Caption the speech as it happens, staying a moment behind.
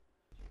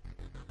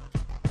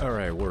All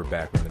right, we're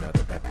back with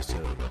another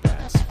episode of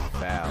That's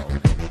Foul.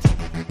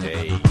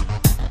 Today,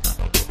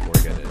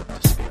 we're going to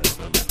discuss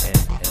the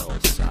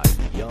NL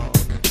Cy Young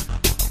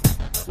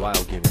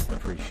while giving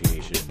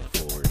appreciation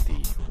for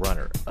the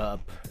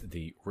runner-up,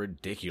 the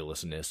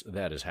ridiculousness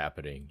that is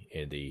happening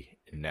in the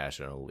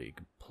National League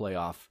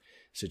playoff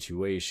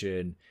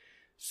situation,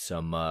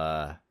 some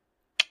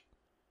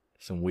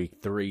Week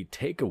 3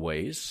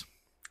 takeaways,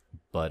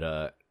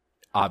 but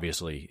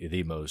obviously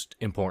the most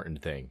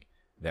important thing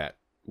that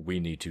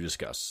we need to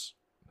discuss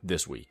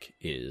this week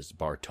is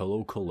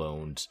Bartolo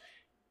Colon's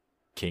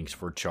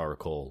Kingsford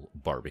Charcoal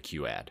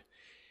barbecue ad.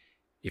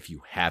 If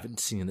you haven't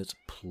seen this,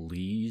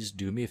 please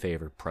do me a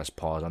favor, press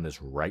pause on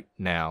this right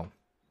now,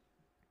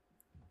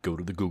 go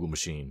to the Google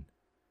machine,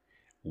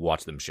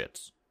 watch them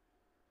shits.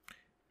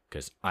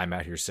 Because I'm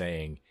out here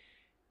saying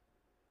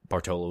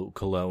Bartolo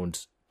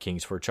Colon's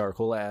Kingsford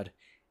Charcoal ad,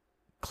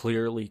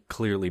 clearly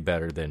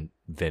better than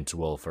Vince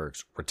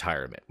Wilfork's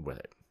retirement with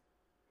it.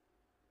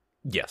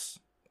 Yes,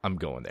 I'm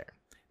going there.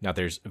 Now,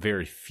 there's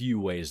very few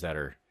ways that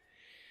are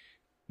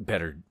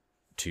better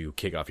to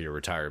kick off your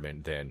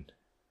retirement than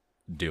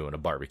doing a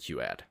barbecue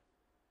ad.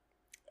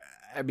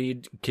 I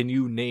mean, can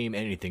you name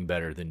anything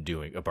better than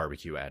doing a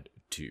barbecue ad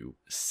to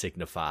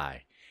signify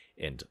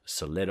and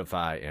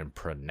solidify and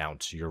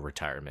pronounce your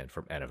retirement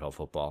from NFL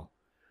football?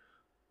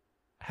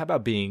 How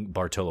about being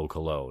Bartolo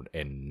Colon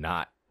and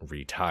not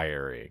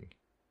retiring,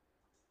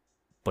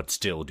 but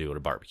still doing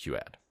a barbecue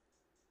ad?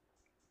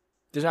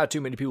 There's not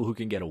too many people who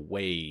can get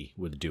away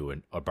with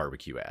doing a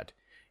barbecue ad.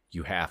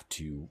 You have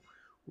to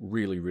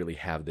really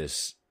have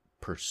this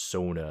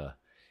persona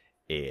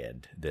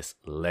and this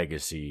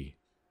legacy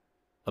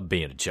of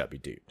being a chubby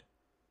dude.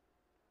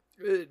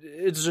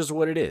 It's just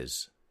what it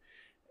is.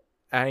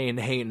 I ain't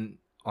hating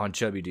on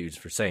chubby dudes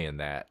for saying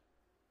that.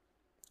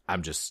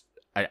 I'm just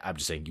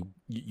saying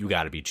you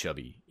got to be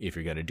chubby if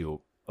you're going to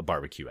do a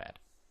barbecue ad.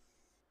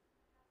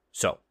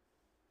 So,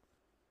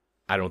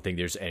 I don't think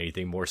there's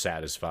anything more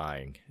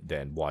satisfying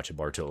than watching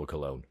Bartolo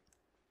Colon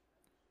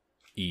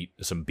eat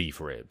some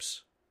beef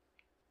ribs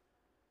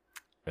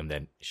and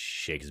then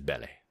shake his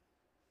belly.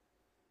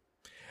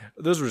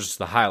 Those were just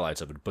the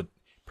highlights of it, but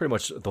pretty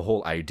much the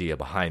whole idea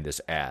behind this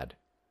ad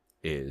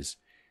is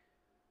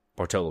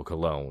Bartolo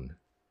Colon,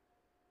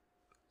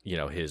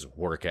 his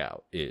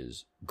workout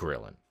is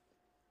grilling.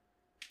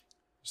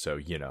 So,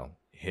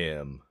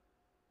 him,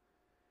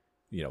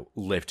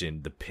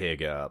 lifting the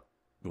pig up,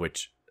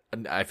 which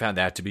I found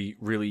that to be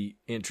really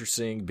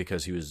interesting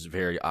because he was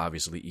very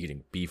obviously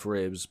eating beef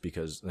ribs,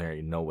 because there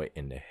ain't no way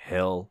in the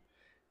hell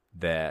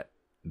that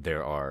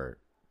there are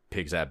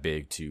pigs that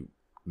big to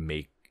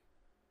make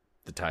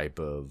the type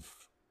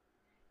of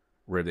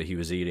rib that he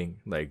was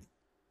eating. Like,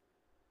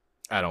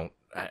 I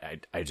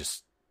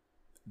just,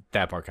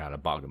 that part kind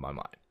of bogged my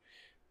mind.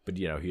 But,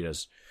 he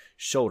does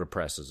shoulder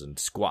presses and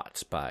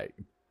squats by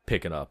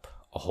picking up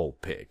a whole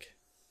pig.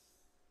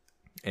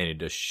 And he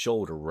does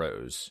shoulder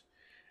rows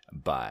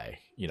by,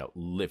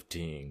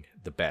 lifting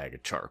the bag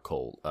of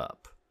charcoal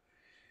up.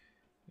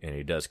 And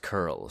he does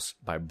curls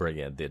by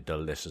bringing the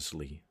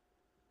deliciously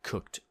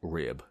cooked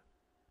rib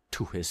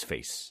to his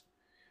face,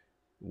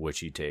 which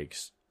he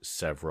takes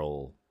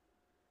several.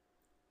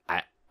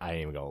 I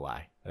ain't even gonna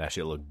lie, that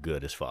shit looked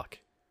good as fuck.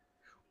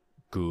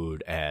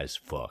 Good as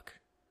fuck.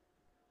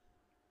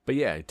 But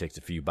yeah, he takes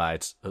a few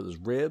bites of his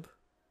rib,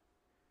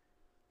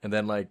 and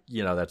then,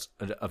 that's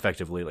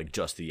effectively,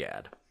 just the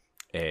ad.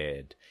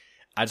 And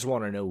I just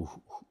want to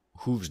know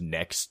who's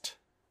next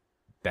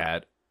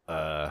that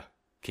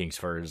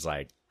Kingsford is,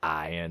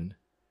 eyeing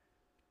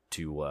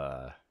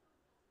to,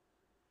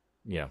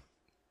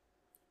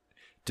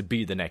 to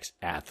be the next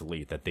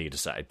athlete that they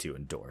decide to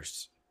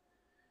endorse.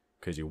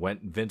 Because you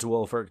went Vince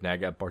Wilfork, now I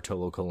got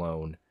Bartolo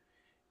Colon.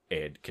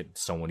 And can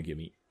someone give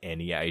me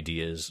any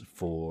ideas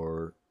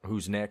for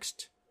who's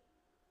next?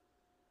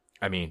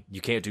 I mean,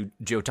 you can't do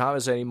Joe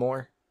Thomas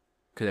anymore.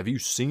 Because have you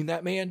seen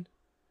that man?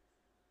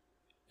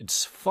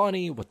 It's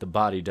funny what the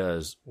body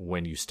does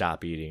when you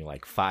stop eating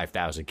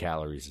 5,000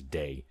 calories a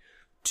day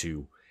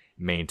to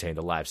maintain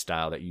the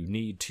lifestyle that you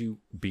need to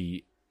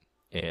be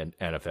an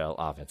NFL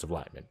offensive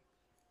lineman.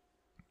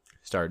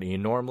 Starting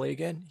eating normally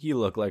again, you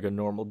look like a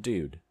normal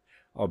dude.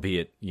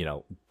 Albeit,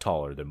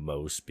 taller than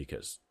most,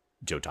 because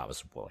Joe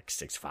Thomas was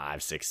 6'5",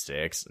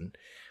 6'6", and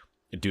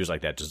dudes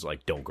like that just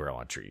don't grow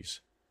on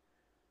trees.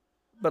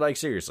 But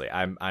seriously,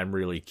 I'm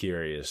really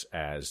curious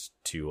as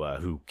to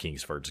who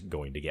Kingsford's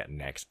going to get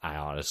next. I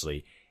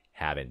honestly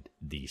haven't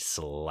the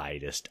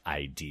slightest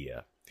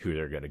idea who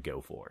they're going to go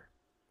for.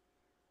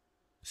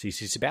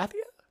 CC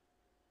Sabathia?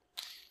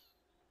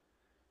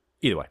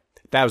 Either way,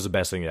 that was the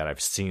best thing that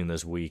I've seen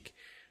this week.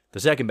 The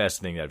second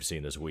best thing that I've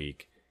seen this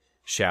week,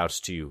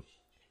 shouts to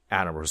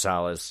Addison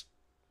Rosales.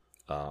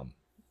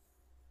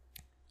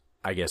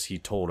 I guess he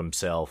told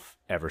himself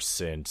ever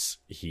since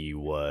he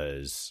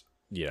was,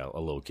 a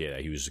little kid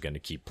that he was going to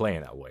keep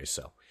playing that way.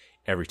 So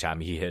every time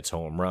he hits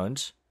home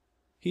runs,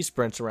 he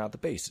sprints around the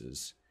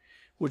bases,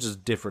 which is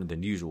different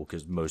than usual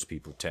because most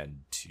people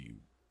tend to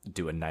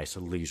do a nice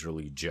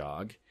leisurely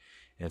jog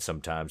and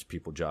sometimes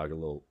people jog a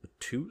little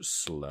too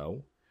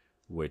slow,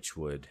 which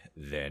would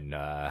then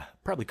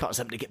probably cause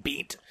them to get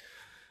beat.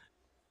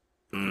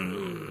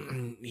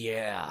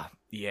 Yeah,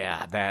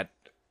 that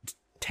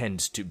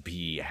tends to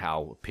be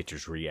how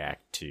pitchers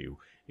react to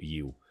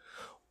you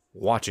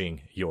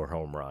watching your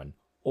home run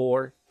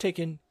or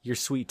taking your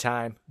sweet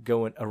time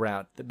going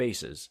around the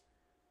bases.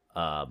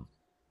 I'm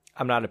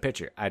not a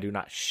pitcher. I do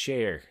not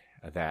share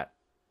that.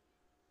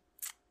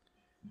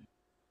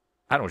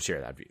 I don't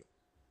share that view.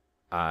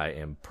 I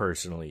am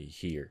personally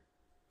here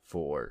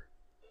for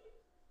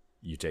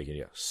you taking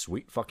your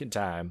sweet fucking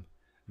time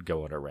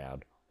going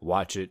around.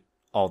 Watch it.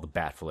 All the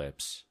bat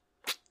flips.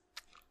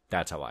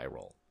 That's how I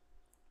roll.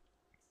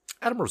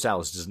 Adam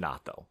Rosales does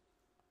not, though.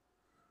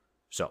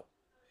 So,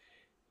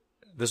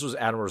 this was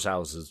Adam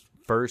Rosales'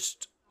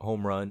 first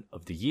home run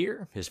of the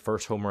year. His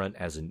first home run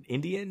as an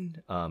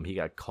Indian. He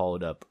got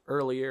called up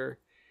earlier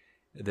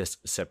this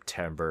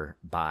September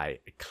by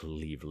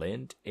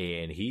Cleveland,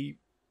 and he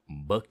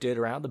booked it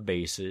around the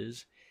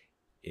bases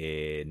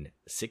in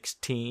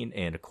 16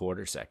 and a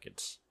quarter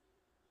seconds.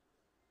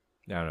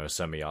 Now, I know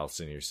some of y'all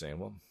sitting here saying,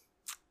 well,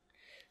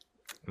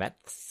 that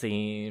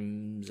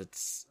seems,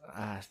 is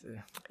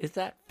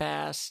that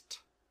fast?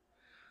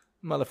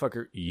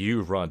 Motherfucker,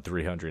 you run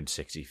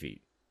 360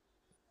 feet.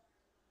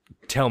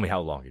 Tell me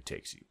how long it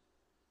takes you.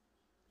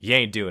 You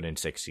ain't doing it in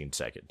 16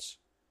 seconds.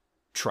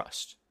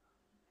 Trust.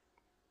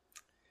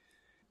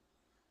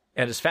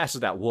 And as fast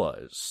as that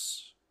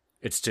was,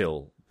 it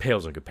still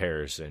pales in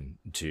comparison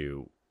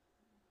to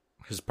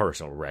his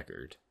personal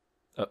record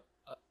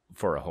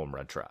for a home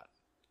run trot,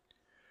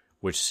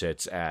 which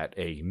sits at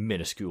a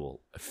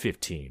minuscule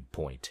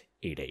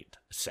 15.88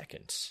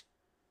 seconds.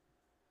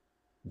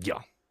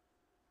 Yeah.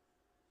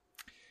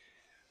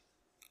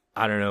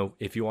 I don't know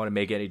if you want to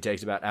make any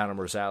takes about Adam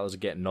Rosales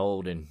getting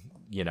old and,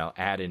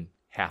 adding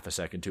half a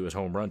second to his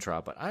home run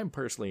trot, but I'm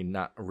personally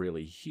not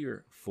really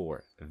here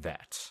for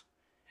that.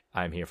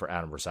 I'm here for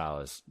Adam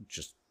Rosales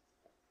just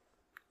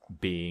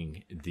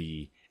being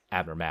the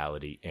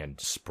abnormality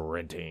and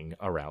sprinting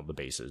around the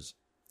bases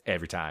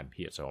every time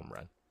he hits a home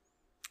run.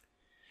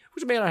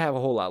 Which may not have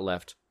a whole lot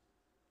left,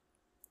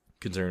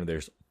 considering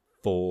there's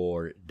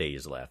 4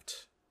 days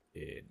left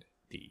in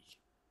the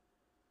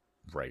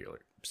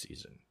regular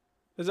season.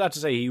 That's not to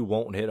say he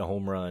won't hit a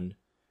home run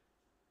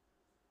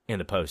in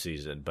the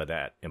postseason, but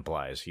that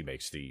implies he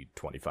makes the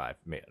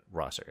 25-man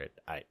roster.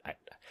 I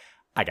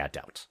got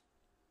doubts.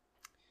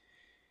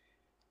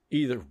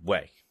 Either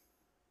way,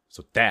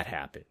 so that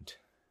happened.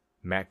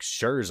 Max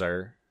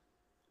Scherzer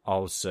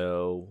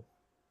also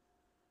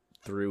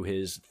threw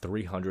his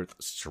 300th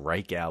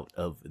strikeout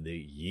of the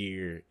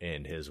year,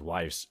 and his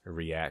wife's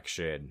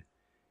reaction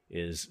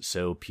is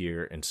so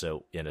pure and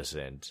so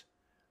innocent.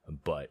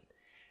 But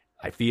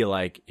I feel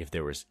like if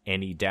there was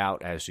any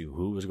doubt as to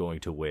who was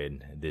going to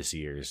win this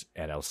year's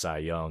NL Cy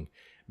Young,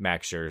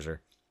 Max Scherzer,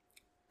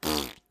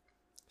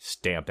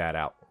 stamp that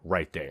out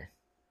right there.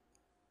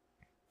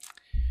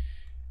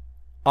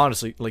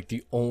 Honestly, like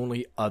the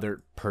only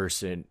other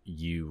person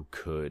you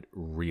could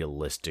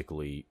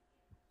realistically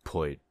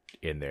put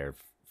in there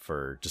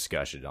for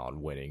discussion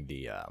on winning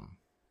the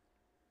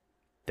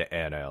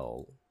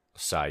NL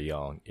Cy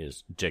Young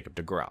is Jacob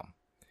deGrom.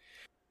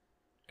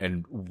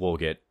 And we'll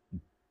get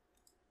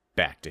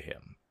back to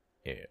him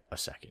in a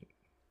second.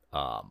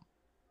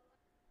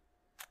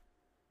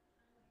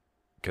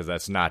 Because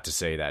that's not to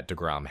say that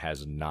deGrom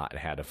has not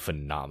had a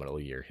phenomenal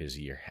year. His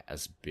year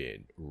has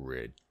been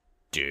ridiculous.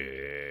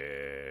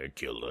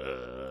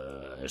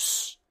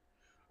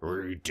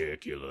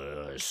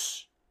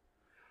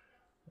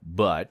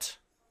 But,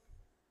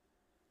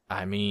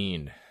 I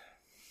mean,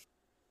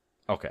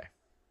 okay.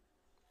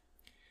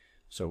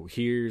 So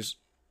here's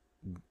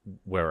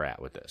where we're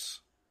at with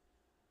this.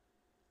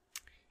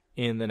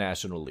 In the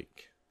National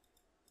League,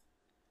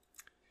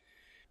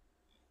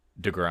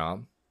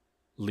 deGrom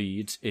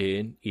leads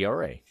in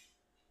ERA.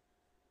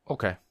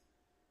 Okay.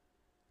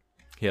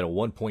 He had a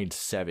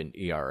 1.7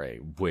 ERA,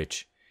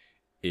 which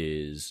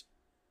is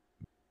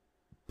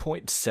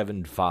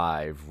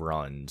 0.75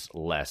 runs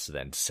less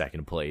than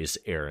second place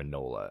Aaron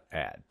Nola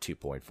at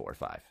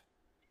 2.45.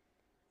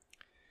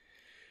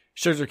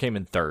 Scherzer came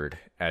in third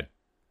at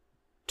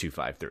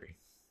 2.53.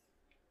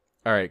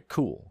 All right,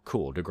 cool.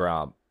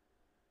 deGrom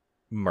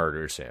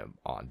murders him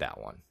on that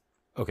one.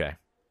 Okay.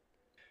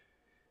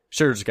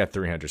 Scherzer's got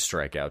 300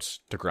 strikeouts.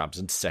 deGrom's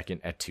in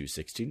second at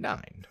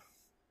 269.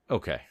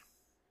 Okay.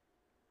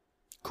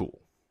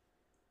 Cool.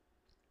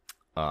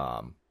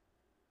 Scherzer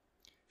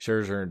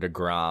and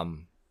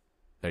deGrom,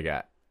 they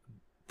got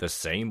the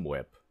same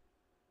whip.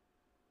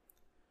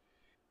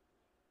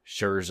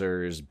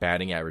 Scherzer's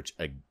batting average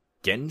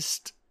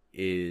against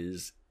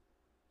is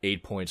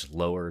 8 points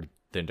lower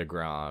than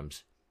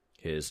deGrom's.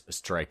 His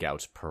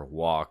strikeouts per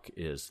walk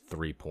is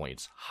 3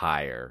 points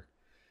higher.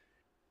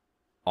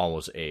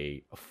 Almost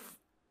a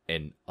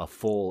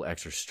full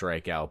extra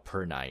strikeout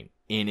per 9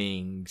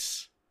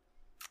 innings.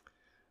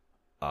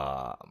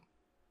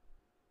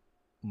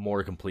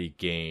 More complete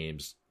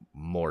games,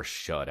 more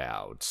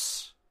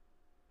shutouts.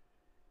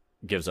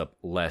 gives up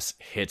less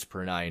hits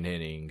per 9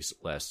 innings,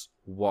 less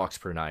walks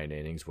per 9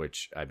 innings,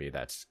 which, I mean,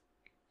 that's,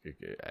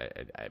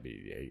 I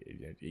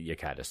mean, you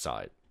kind of saw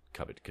it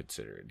coming,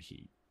 considering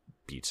he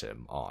beats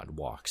him on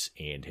walks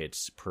and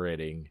hits per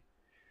inning.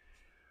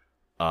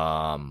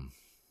 Although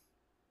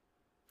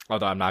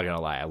I'm not going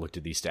to lie, I looked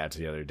at these stats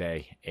the other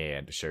day,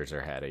 and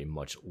Scherzer had a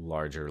much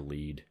larger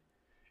lead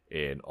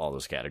in all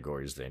those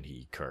categories than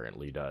he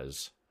currently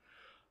does.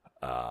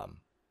 But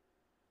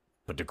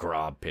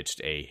DeGrom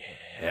pitched a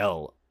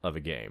hell of a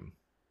game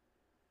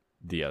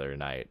the other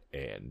night,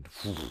 and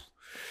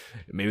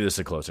maybe this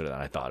is closer than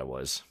I thought it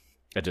was.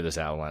 I did this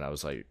outline, I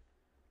was like,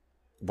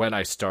 when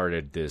I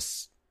started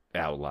this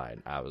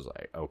outline, I was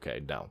like,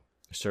 okay, no,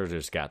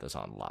 Scherzer's got this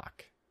on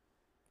lock.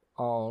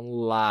 On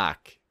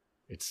lock.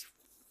 It's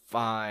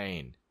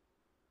fine.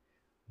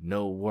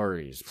 No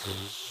worries.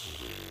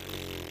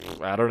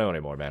 I don't know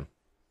anymore, man.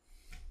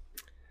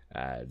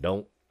 I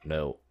don't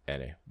know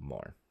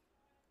anymore.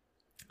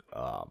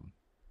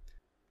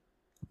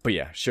 But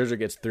yeah, Scherzer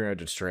gets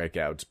 300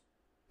 strikeouts,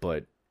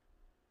 but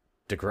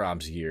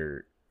DeGrom's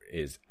year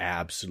is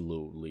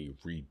absolutely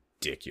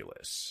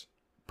ridiculous.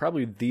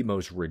 Probably the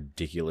most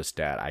ridiculous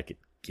stat I could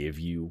give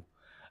you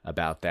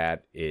about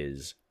that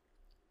is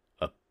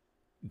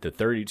the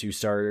 32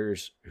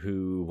 starters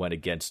who went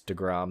against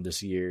DeGrom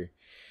this year.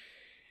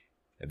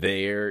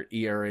 Their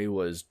ERA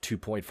was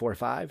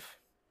 2.45.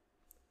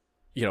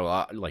 You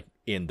know, like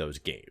in those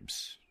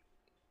games.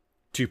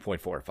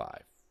 2.45,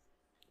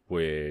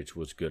 which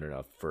was good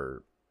enough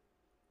for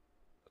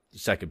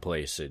second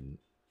place in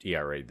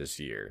ERA this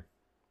year.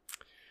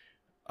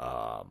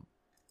 So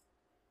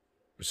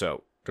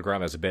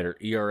DeGrom has a better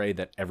ERA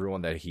than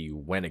everyone that he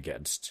went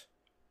against.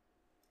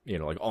 You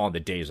know, like on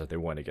the days that they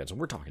went against. And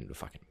we're talking the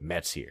fucking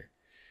Mets here.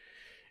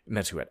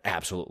 Mets who had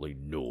absolutely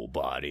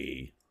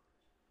nobody.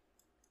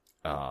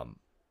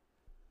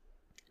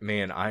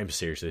 Man, I'm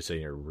seriously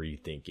sitting here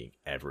rethinking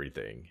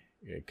everything,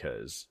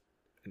 because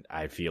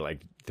I feel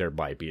like there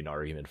might be an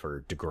argument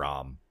for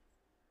DeGrom.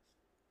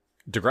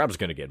 DeGrom's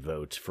going to get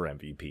votes for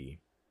MVP,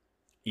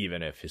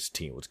 even if his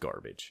team was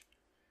garbage.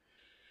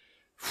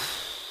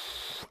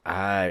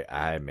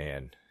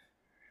 Man,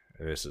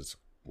 this is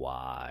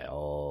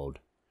wild.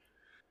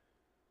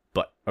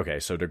 But, okay,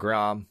 so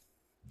DeGrom,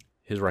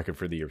 his record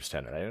for the year was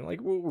 10-9. Like,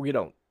 we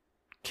don't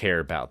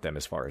care about them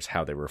as far as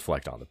how they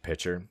reflect on the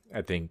pitcher.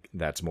 I think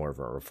that's more of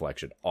a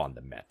reflection on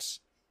the Mets.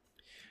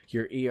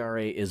 Your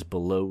ERA is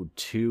below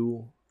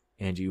 2,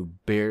 and you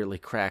barely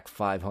crack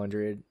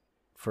 500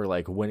 for,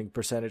 like, winning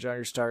percentage on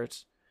your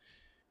starts.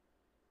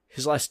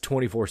 His last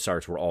 24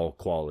 starts were all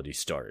quality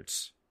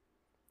starts,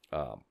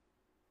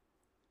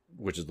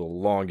 which is the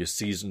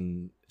longest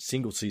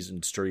single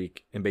season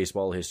streak in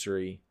baseball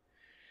history.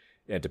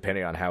 And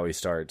depending on how he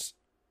starts,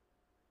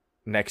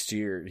 next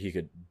year he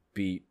could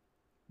beat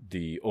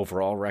the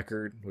overall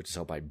record, which is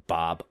held by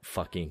Bob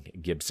fucking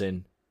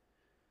Gibson,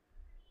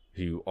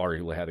 who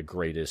arguably had the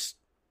greatest,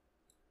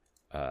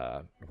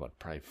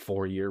 probably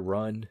 4-year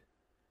run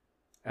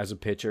as a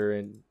pitcher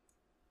in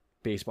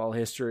baseball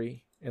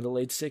history in the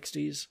late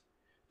 60s.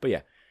 But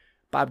yeah,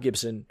 Bob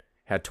Gibson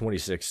had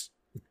 26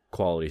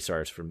 quality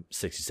starts from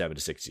 67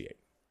 to 68.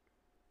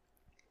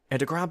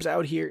 And DeGrom's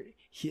out here.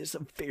 He has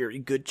a very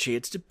good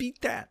chance to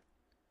beat that.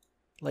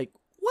 Like,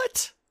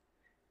 what?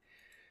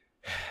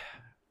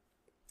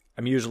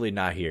 I'm usually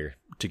not here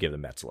to give the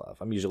Mets love.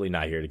 I'm usually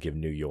not here to give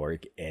New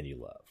York any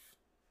love.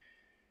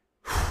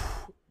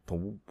 But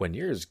when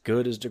you're as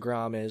good as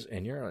DeGrom is,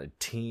 and you're on a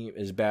team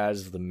as bad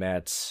as the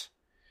Mets,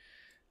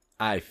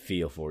 I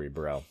feel for you,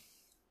 bro.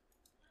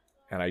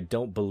 And I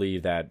don't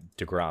believe that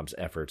DeGrom's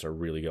efforts are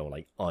really going,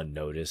 like,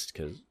 unnoticed,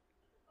 because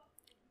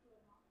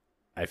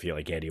I feel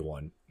like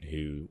anyone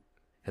who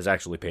has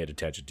actually paid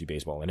attention to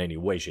baseball in any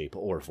way, shape,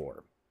 or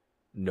form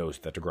knows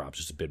that DeGrom's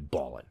just been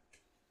balling.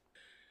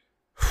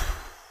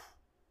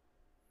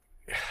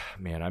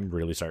 Man, I'm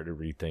really starting to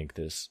rethink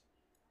this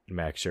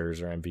Max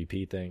Scherzer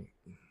MVP thing.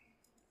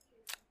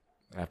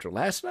 After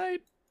last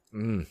night,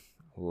 a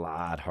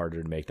lot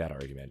harder to make that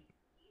argument.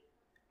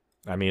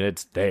 I mean,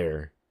 it's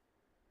there,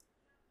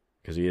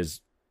 because he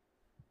is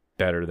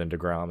better than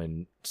DeGrom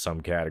in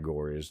some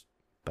categories,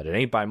 but it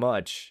ain't by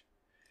much.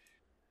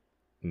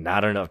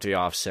 Not enough to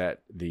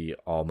offset the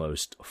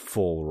almost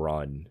full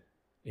run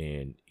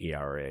in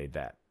ERA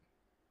that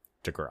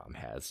DeGrom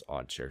has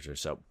on Scherzer.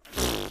 So,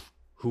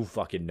 who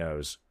fucking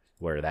knows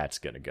where that's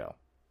going to go.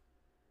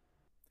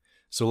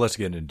 So let's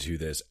get into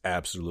this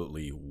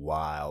absolutely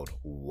wild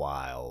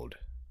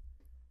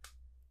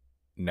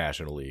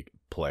National League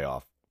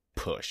playoff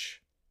push.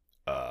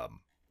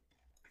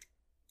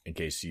 In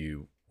case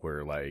you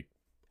were, like,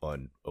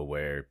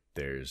 unaware,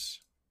 there's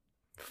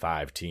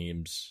 5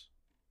 teams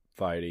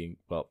fighting.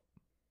 Well,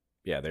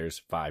 yeah, there's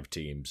 5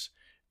 teams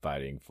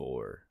fighting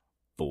for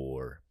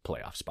 4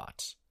 playoff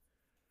spots.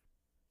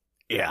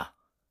 Yeah.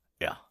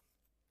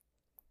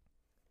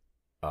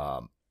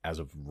 As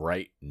of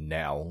right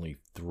now, only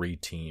 3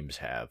 teams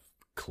have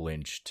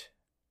clinched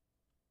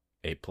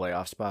a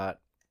playoff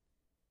spot,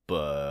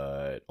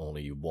 but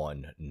only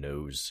one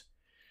knows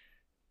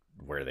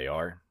where they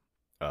are.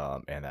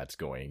 and that's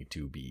going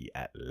to be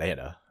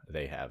Atlanta.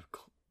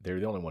 They're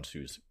the only ones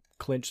who's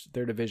clinched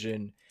their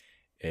division,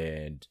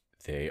 and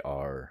they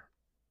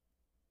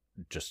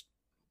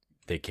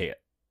can't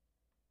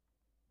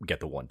get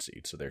the 1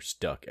 seed, so they're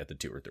stuck at the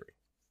 2 or 3.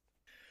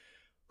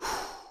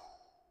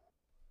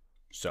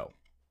 So,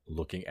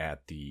 looking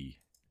at the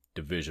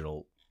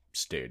divisional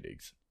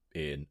standings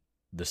in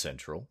the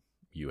Central,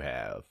 you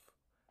have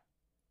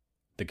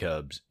the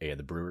Cubs and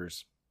the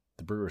Brewers.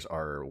 The Brewers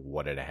are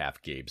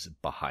 1.5 games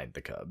behind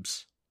the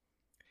Cubs.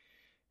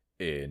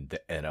 In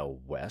the NL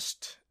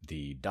West,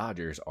 the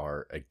Dodgers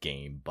are a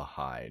game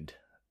behind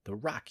the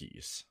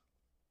Rockies.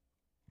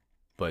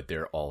 But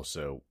they're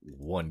also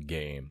 1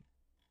 game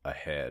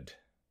ahead,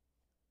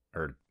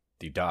 or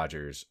the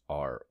Dodgers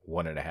are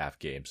 1.5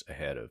 games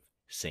ahead of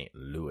St.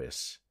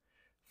 Louis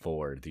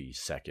for the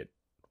second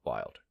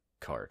wild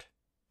card.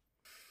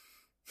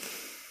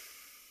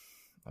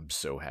 I'm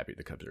so happy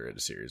the Cubs are in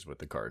a series with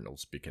the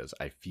Cardinals, because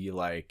I feel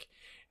like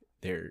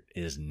there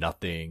is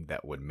nothing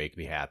that would make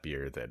me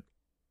happier than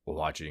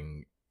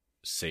watching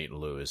St.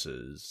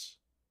 Louis's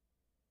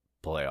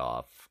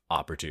playoff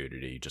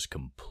opportunity just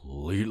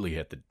completely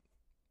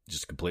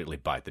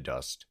bite the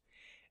dust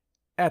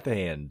at the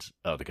hands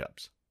of the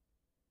Cubs.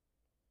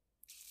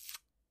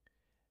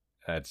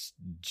 That's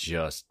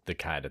just the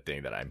kind of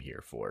thing that I'm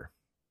here for.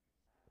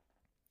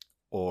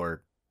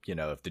 Or,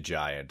 if the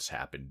Giants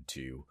happen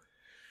to,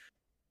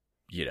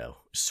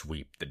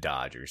 sweep the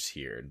Dodgers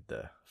here in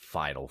the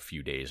final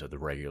few days of the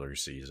regular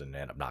season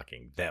and I'm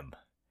knocking them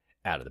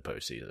out of the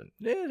postseason.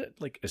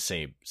 Like the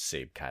same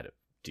kind of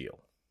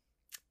deal.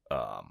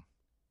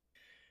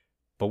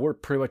 But we're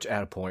pretty much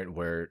at a point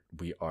where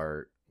we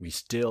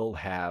still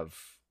have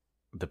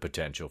the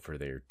potential for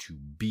there to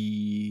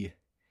be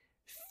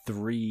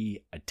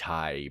 3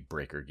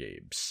 tiebreaker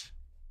games,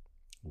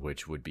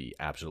 which would be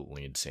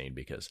absolutely insane,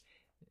 because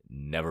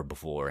never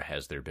before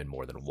has there been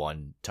more than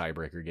 1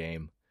 tiebreaker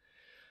game.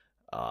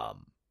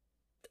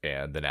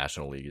 And the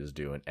National League is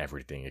doing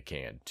everything it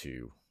can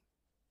to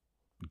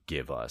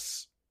give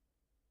us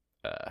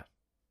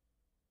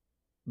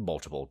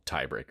multiple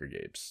tiebreaker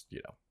games,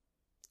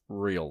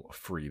 real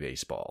free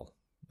baseball,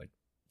 like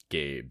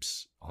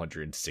games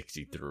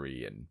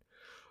 163 and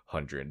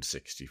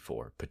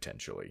 164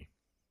 potentially.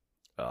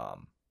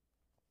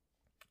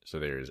 So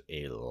there's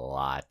a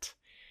lot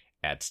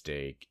at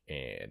stake,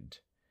 and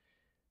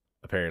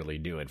apparently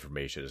new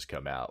information has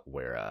come out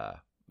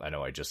where I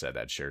know I just said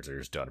that Scherzer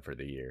is done for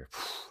the year.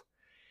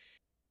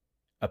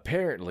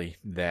 Apparently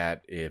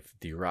that if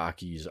the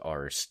Rockies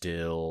are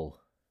still,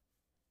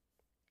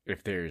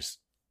 if there's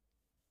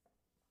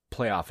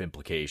playoff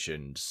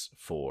implications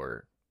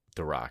for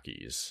the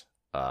Rockies,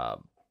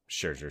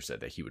 Scherzer said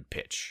that he would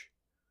pitch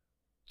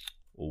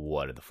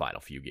one of the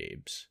final few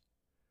games.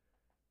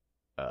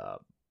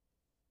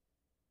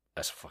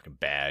 That's a fucking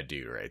bad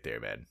dude right there,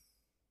 man.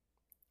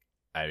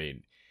 I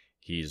mean,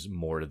 he's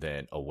more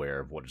than aware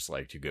of what it's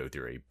like to go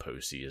through a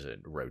postseason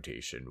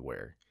rotation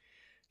where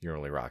you're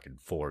only rocking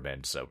 4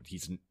 men, so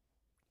he's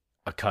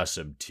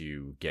accustomed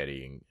to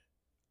getting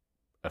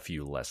a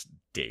few less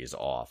days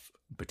off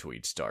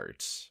between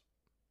starts.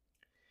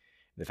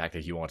 The fact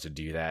that he wants to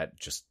do that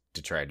just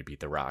to try to beat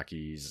the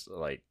Rockies,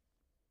 like,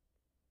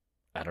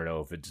 I don't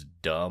know if it's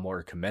dumb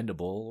or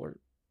commendable or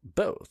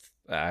both.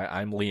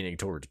 I'm leaning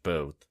towards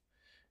both,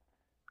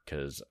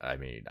 because, I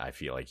mean, I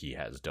feel like he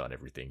has done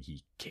everything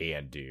he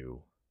can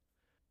do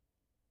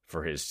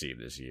for his team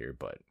this year,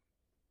 but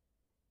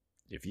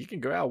if you can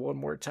go out one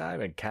more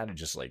time and kind of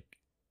just, like,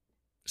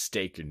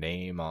 stake your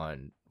name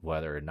on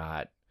whether or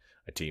not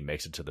a team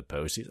makes it to the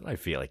postseason, I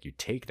feel like you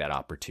take that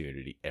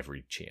opportunity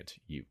every chance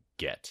you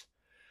get.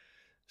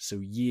 So,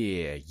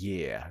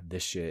 yeah,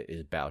 this shit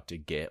is about to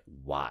get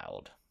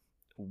wild.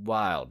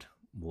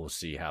 We'll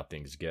see how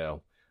things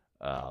go.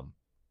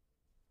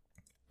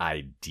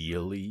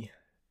 Ideally,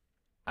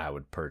 I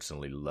would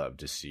personally love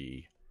to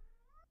see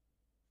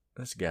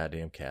this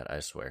goddamn cat, I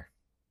swear.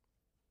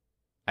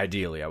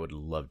 Ideally, I would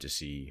love to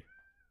see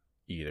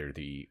either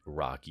the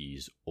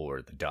Rockies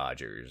or the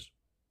Dodgers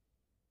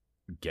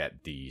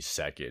get the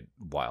second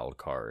wild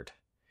card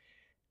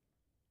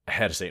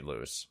ahead of St.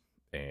 Louis.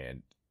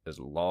 And as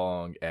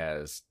long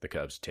as the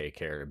Cubs take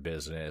care of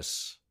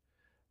business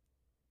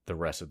the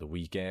rest of the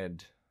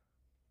weekend,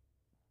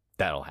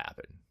 that'll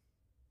happen.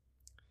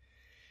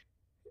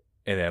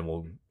 And then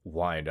we'll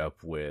wind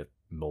up with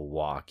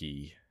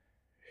Milwaukee,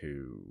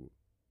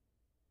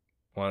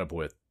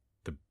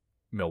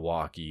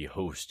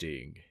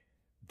 hosting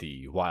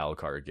the wild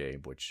card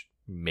game, which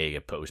may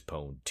get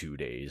postponed 2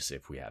 days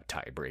if we have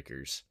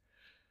tiebreakers,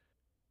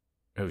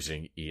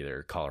 hosting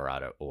either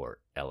Colorado or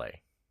LA.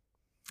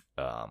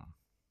 I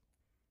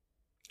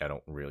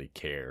don't really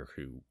care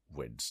who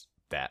wins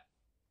that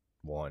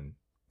one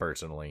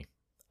personally.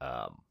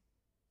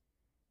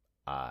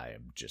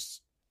 I'm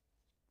just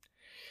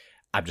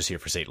here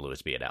for St.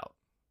 Louis being out.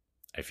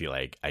 I feel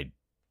like I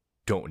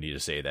don't need to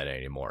say that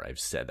anymore. I've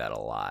said that a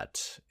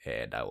lot,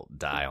 and I will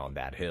die on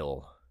that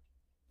hill.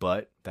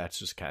 But that's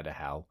just kind of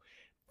how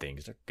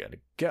things are going to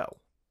go.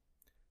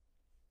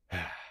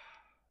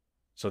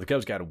 So the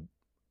Cubs got to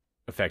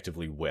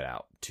effectively win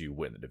out to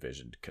win the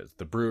division because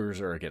the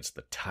Brewers are against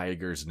the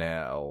Tigers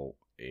now,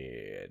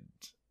 and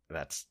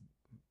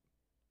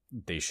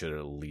they should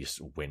at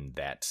least win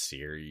that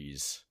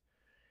series.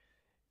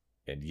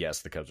 And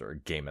yes, the Cubs are a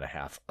game and a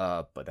half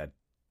up, but that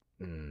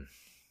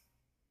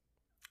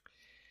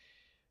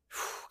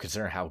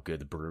considering how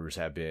good the Brewers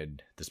have been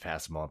this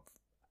past month,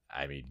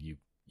 I mean, you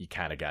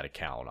kind of got to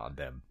count on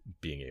them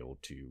being able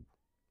to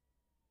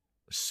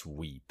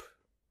sweep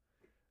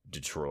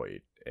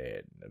Detroit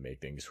and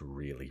make things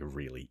really,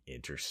 really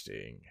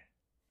interesting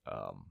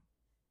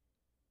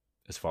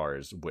as far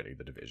as winning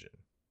the division.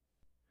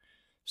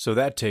 So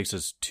that takes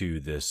us to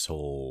this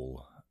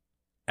whole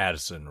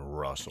Addison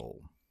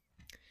Russel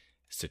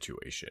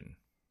situation.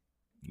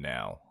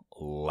 Now,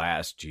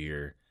 last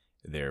year,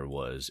 there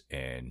was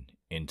an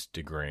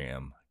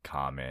Instagram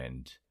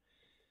comment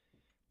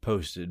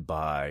posted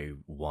by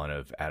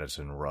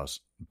Addison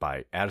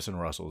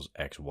Russell's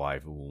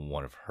ex-wife,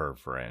 one of her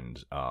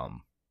friends,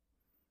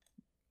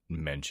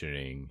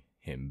 mentioning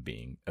him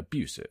being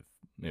abusive.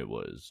 It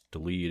was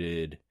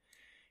deleted,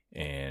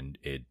 and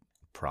it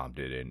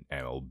prompted an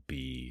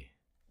MLB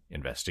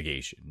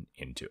investigation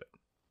into it.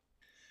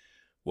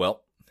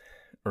 Well,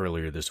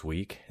 earlier this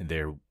week,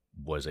 there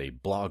was a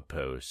blog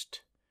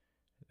post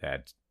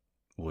that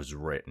was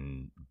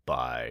written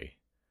by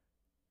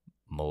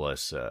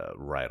Melissa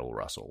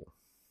Russell,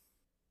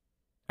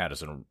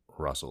 Addison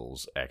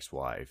Russell's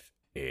ex-wife,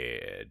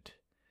 and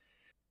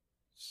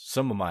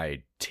some of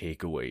my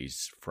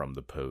takeaways from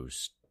the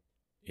post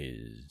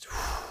is,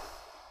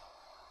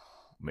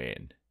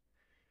 man,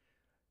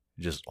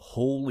 just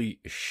holy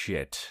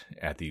shit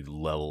at the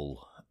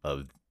level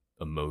of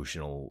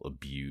emotional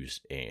abuse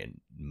and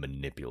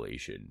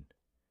manipulation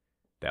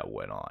that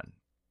went on.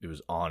 It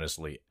was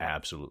honestly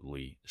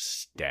absolutely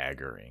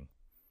staggering.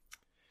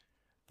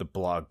 The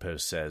blog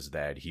post says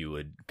that he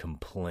would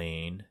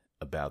complain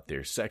about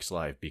their sex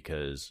life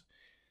because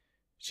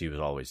she was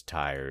always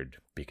tired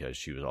because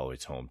she was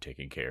always home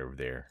taking care of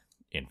their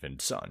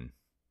infant son.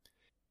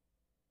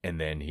 And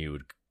then he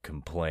would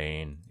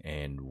complain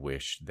and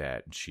wish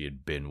that she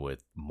had been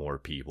with more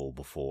people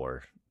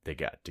before they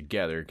got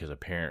together, because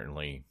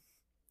apparently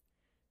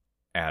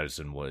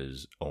Addison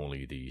was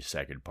only the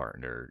second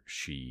partner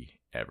she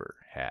ever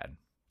had.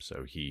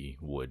 So he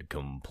would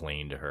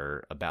complain to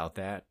her about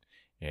that,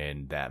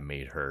 and that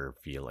made her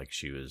feel like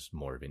she was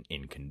more of an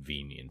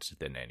inconvenience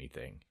than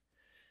anything.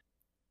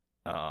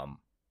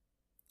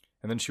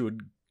 And then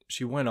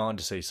she went on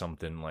to say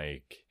something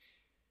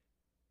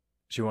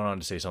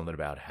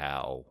about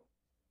how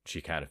she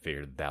kind of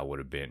figured that would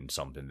have been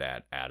something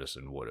that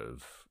Addison would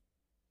have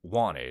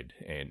wanted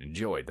and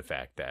enjoyed, the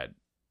fact that,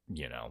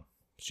 you know,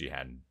 she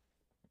hadn't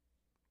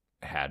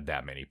had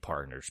that many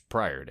partners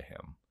prior to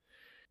him.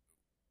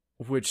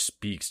 Which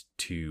speaks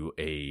to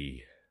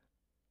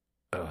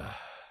the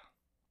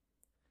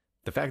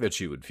fact that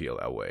she would feel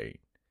that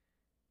way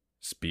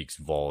speaks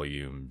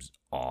volumes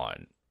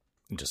on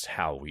just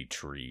how we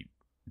treat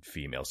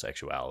female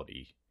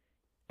sexuality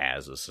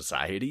as a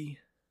society,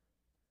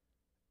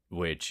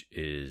 which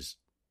is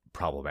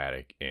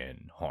problematic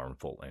and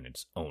harmful in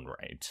its own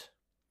right.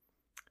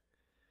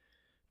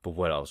 But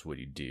what else would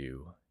he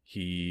do?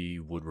 He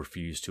would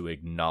refuse to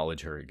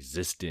acknowledge her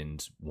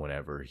existence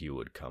whenever he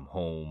would come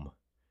home.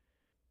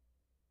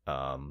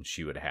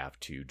 She would have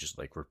to just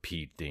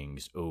repeat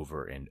things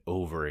over and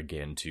over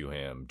again to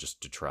him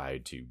just to try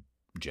to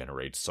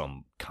generate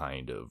some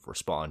kind of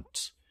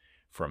response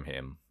from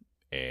him,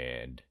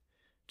 and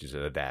just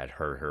that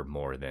hurt her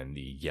more than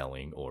the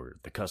yelling or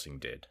the cussing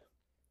did,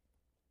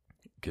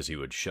 because he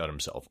would shut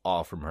himself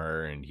off from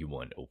her and he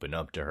wouldn't open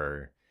up to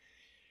her,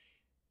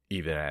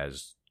 even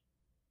as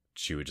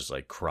she would just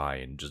cry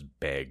and just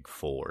beg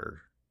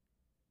for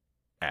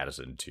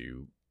Addison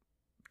to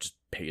just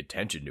pay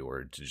attention to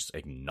her, to just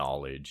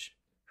acknowledge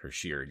her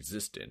sheer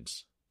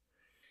existence.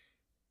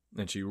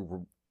 And she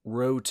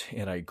wrote,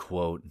 and I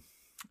quote,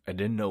 "I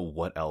didn't know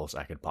what else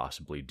I could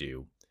possibly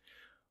do.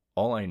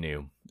 All I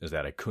knew is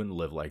that I couldn't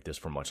live like this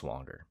for much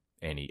longer.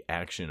 Any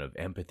action of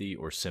empathy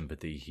or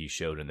sympathy he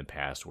showed in the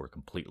past were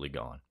completely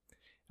gone.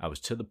 I was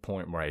to the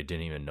point where I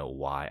didn't even know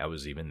why I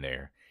was even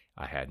there.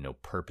 I had no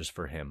purpose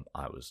for him.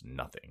 I was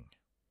nothing."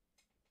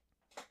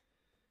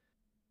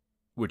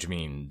 Which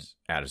means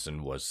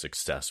Addison was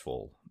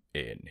successful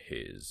in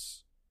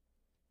his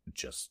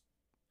just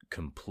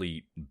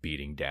complete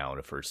beating down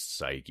of her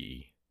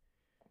psyche.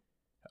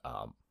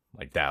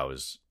 That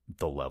was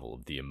the level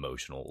of the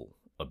emotional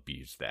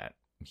abuse that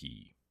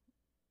he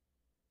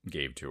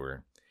gave to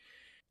her.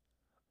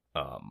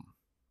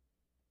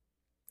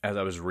 As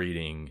I was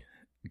reading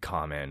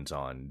comments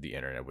on the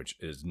internet, which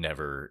is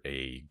never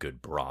a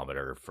good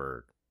barometer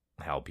for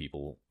how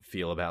people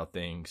feel about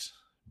things,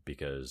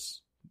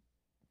 because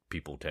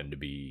people tend to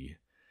be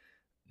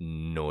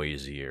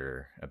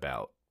noisier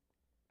about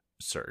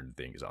certain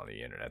things on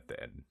the internet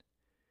than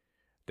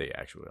they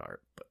actually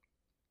are. But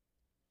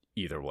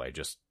either way,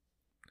 just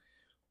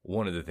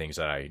one of the things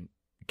that I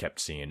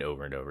kept seeing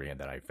over and over again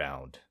that I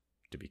found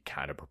to be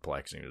kind of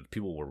perplexing.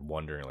 People were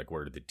wondering, like,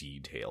 where the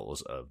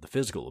details of the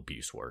physical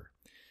abuse were,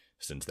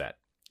 since that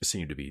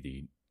seemed to be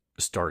the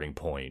starting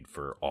point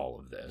for all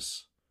of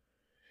this.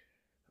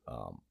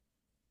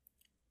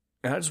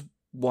 And I just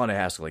want to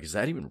ask, like, is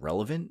that even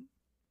relevant?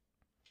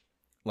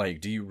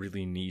 Like, do you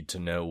really need to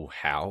know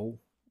how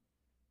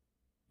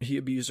he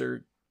abused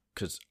her?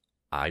 Because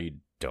I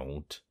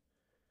don't.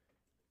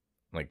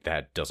 Like,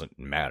 that doesn't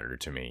matter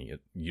to me.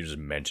 You just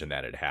mentioned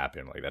that it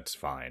happened. Like, that's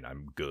fine.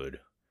 I'm good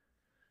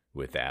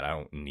with that. I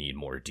don't need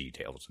more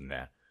details than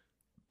that.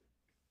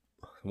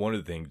 One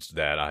of the things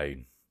that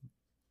I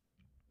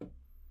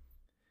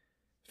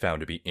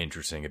found to be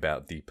interesting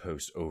about the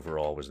post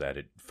overall was that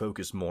it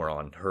focused more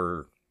on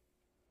her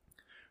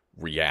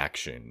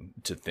reaction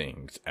to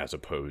things as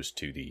opposed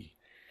to the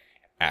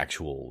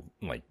actual,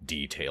 like,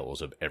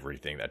 details of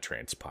everything that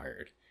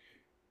transpired.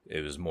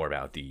 It was more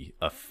about the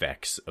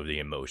effects of the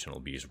emotional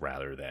abuse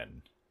rather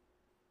than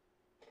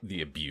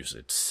the abuse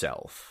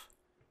itself,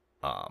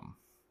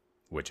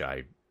 which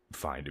I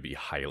find to be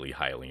highly,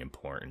 highly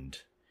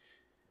important.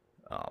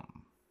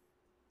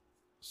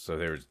 So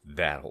there's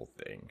that whole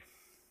thing.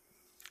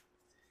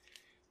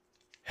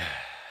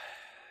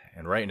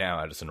 And right now,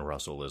 Addison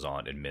Russel is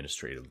on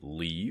administrative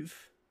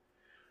leave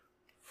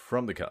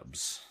from the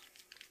Cubs.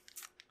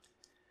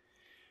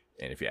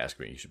 And if you ask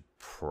me, he should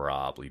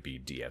probably be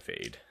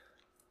DFA'd.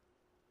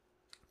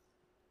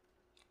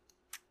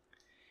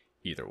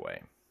 Either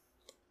way.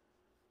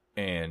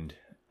 And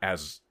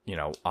as, you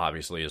know,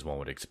 obviously as one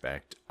would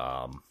expect,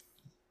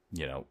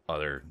 you know,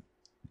 other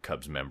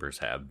Cubs members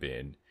have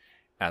been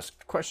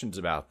asked questions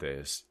about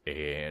this,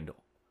 and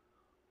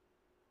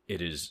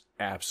it is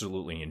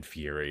absolutely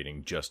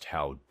infuriating just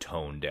how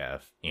tone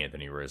deaf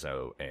Anthony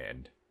Rizzo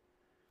and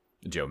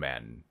Joe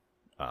Maddon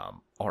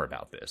are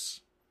about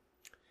this.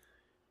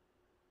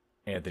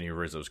 Anthony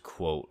Rizzo's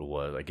quote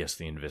was, I guess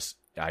the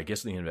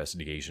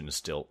investigation is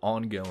still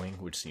ongoing,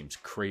 which seems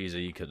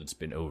crazy because it's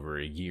been over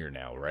a year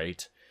now,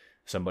 right?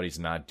 Somebody's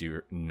not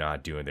doing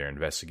their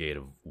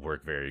investigative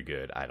work very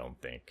good, I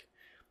don't think.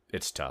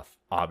 It's tough.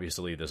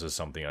 Obviously, this is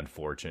something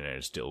unfortunate and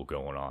it's still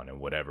going on, and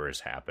whatever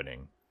is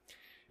happening,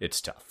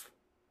 it's tough.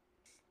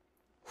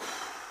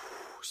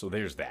 So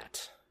there's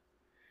that.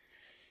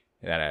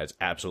 That has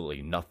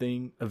absolutely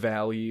nothing of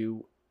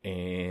value,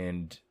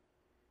 and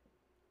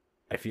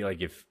I feel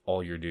like if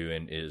all you're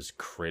doing is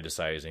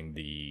criticizing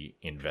the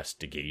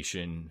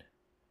investigation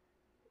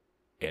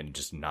and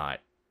just not,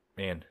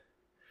 man,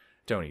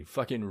 Tony,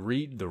 fucking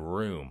read the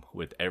room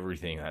with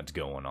everything that's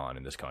going on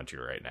in this country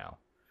right now.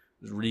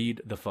 Just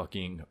read the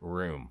fucking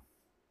room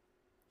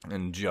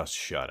and just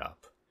shut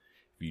up.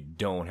 If you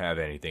don't have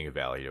anything of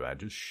value to add,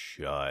 just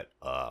shut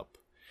up.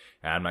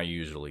 And I'm not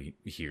usually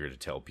here to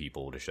tell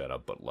people to shut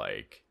up, but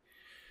like,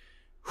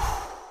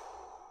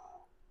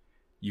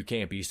 you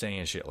can't be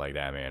saying shit like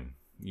that, man.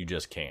 You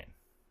just can't.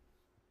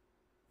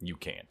 You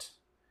can't.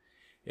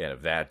 And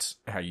if that's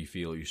how you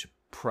feel, you should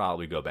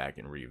probably go back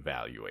and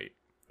reevaluate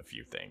a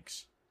few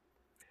things.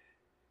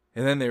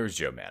 And then there was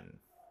Joe Maddon.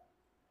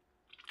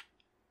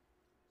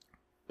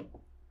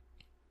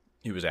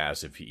 He was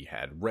asked if he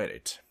had read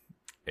it.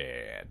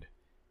 And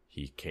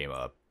he came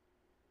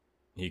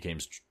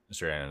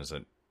straight out and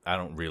said, I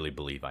don't really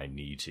believe I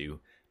need to.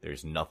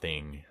 There's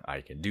nothing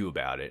I can do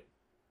about it.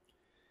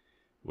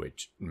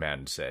 Which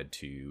Maddon said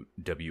to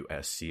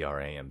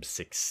WSCRAM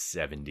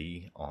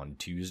 670 on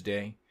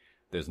Tuesday.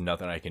 There's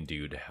nothing I can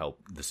do to help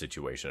the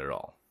situation at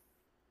all.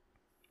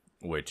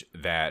 Which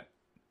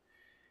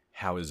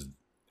how is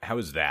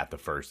that the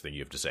first thing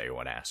you have to say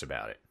when asked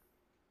about it?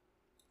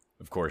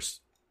 Of course,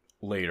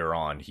 later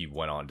on he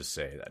went on to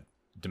say that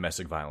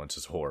domestic violence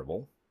is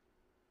horrible.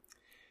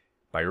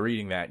 By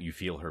reading that, you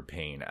feel her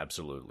pain,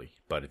 absolutely.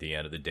 But at the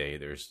end of the day,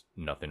 there's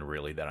nothing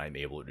really that I'm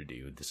able to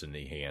do. This is in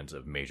the hands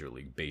of Major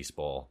League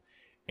Baseball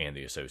and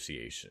the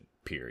association,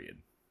 period.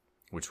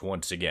 Which,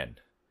 once again,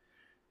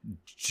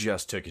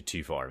 just took it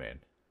too far, man.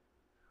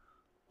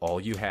 All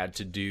you had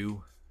to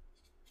do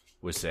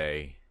was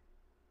say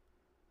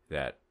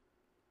that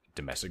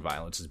domestic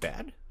violence is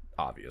bad,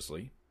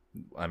 obviously.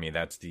 I mean,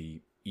 that's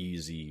the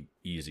easy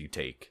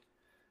take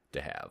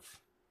to have.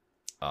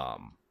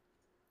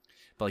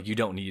 But like, you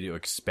don't need to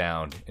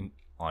expound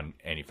on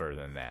any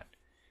further than that.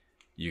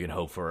 You can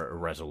hope for a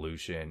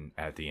resolution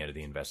at the end of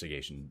the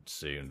investigation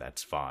soon.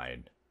 That's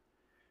fine.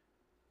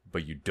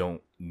 But you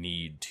don't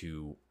need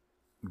to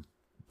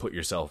put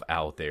yourself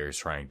out there as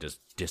trying to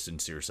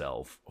distance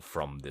yourself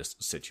from this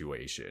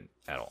situation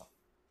at all.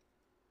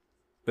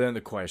 But then the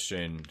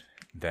question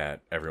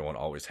that everyone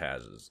always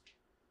has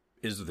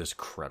is this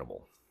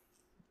credible?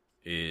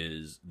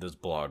 Is this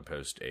blog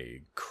post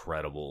a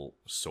credible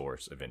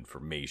source of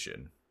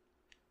information?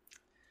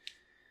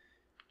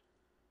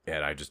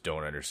 And I just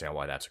don't understand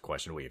why that's a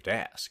question we have to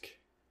ask.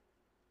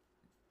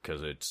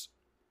 Because it's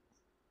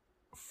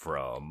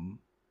from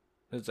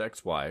his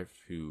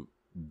ex-wife, who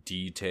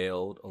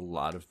detailed a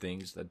lot of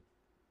things that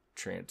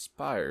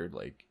transpired.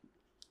 Like,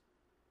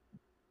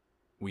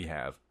 we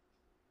have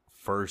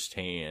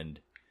first-hand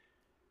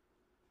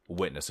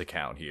witness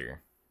account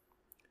here.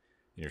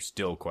 You're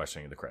still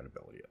questioning the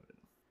credibility of it.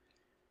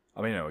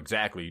 I mean, I know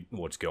exactly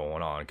what's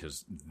going on,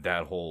 because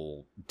that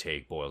whole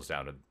take boils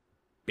down to the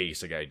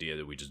basic idea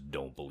that we just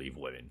don't believe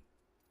women.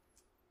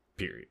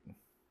 Period.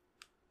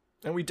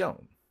 And we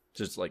don't.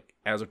 Just like,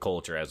 as a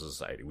culture, as a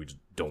society, we just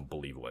don't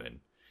believe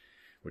women.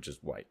 Which is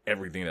why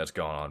everything that's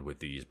gone on with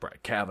these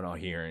Brett Kavanaugh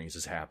hearings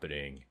is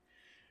happening.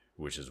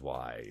 Which is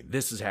why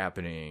this is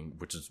happening.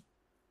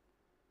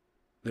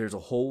 There's a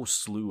whole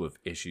slew of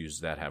issues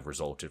that have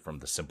resulted from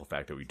the simple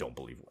fact that we don't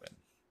believe women.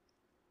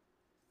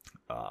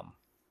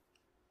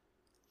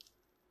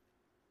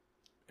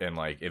 And,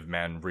 like, if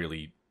man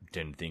really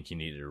didn't think he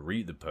needed to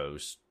read the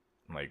post,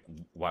 like,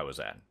 why was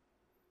that?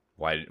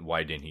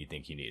 Why didn't he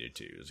think he needed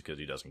to? Is it because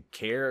he doesn't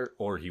care,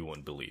 or he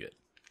wouldn't believe it?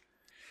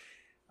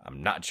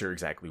 I'm not sure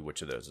exactly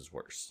which of those is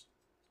worse.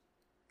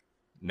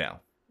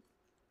 Now,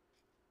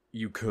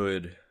 you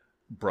could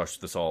brush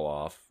this all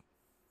off,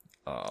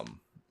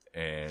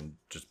 and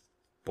just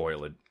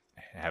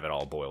have it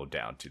all boiled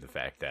down to the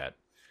fact that,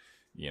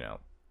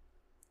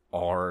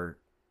 are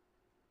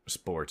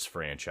sports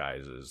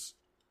franchises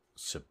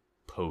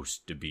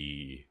supposed to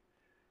be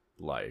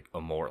like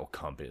a moral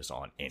compass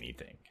on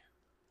anything?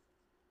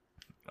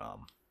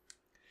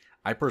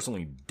 I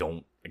personally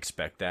don't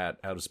expect that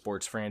out of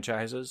sports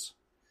franchises.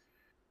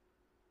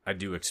 I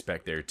do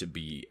expect there to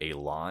be a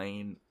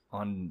line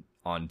on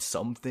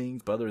some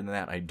things, but other than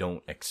that, I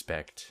don't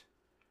expect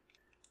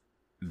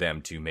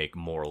them to make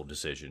moral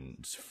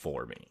decisions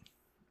for me.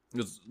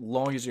 As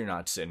long as you're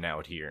not sitting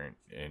out here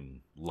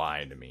and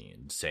lying to me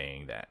and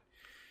saying that,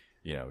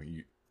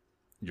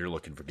 you're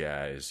looking for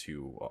guys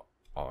who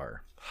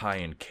are high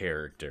in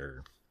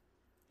character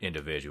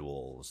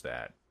individuals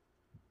that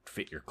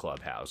fit your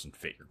clubhouse and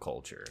fit your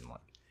culture. And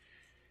like,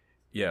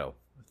 yo,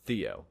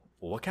 Theo,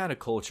 what kind of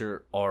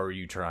culture are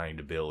you trying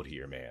to build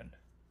here, man?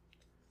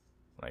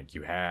 Like,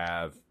 you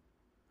have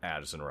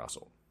Addison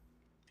Russell.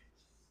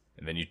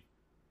 And then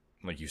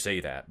you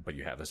say that, but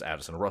you have this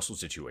Addison Russell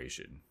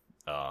situation.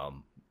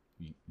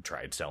 You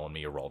tried selling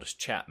me Aroldis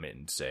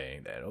Chapman,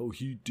 saying that,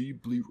 he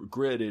deeply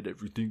regretted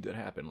everything that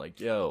happened.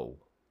 Like, yo,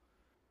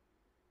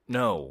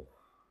 no,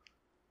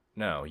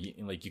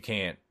 you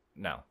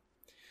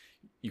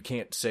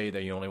can't say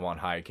that you only want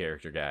high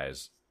character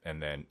guys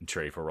and then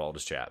trade for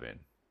Aroldis Chapman.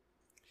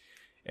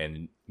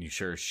 And you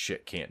sure as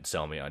shit can't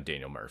sell me on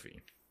Daniel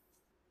Murphy.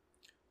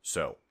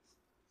 So,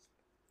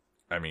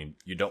 I mean,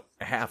 you don't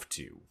have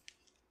to.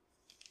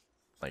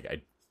 Like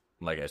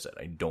I said,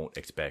 I don't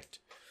expect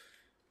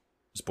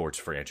sports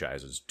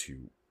franchises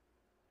to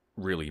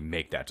really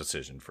make that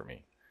decision for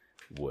me.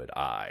 Would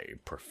I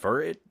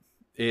prefer it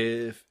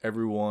if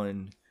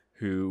everyone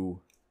who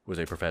was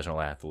a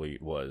professional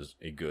athlete was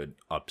a good,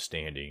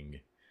 upstanding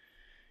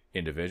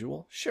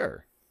individual?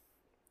 Sure.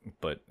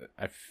 But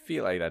I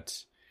feel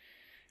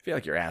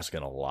like you're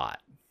asking a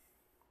lot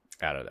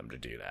out of them to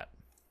do that.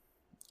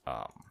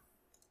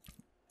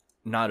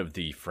 Not of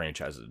the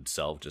franchise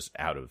itself, just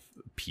out of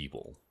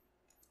people.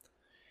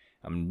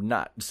 I'm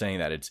not saying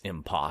that it's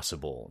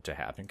impossible to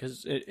happen,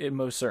 because it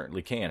most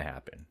certainly can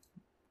happen.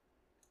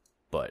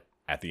 But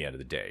at the end of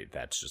the day,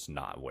 that's just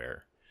not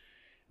where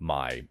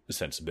my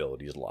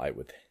sensibilities lie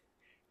with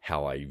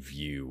how I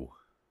view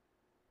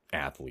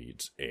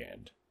athletes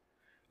and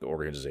the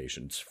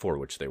organizations for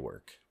which they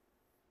work.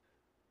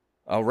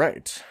 All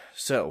right,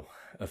 so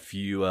a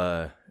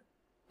few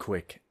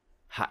quick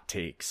hot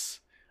takes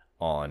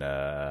on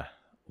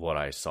what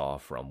I saw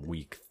from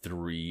Week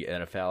 3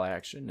 NFL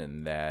action,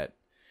 and that,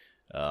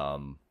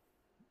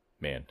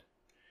 man.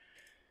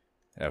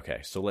 Okay,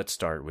 so let's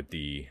start with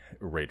the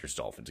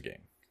Raiders-Dolphins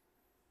game.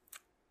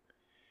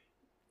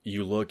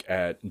 You look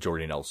at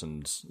Jordy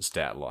Nelson's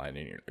stat line,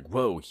 and you're like,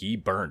 whoa, he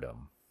burned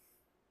him.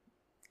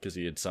 Because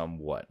he had some,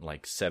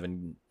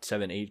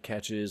 8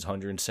 catches,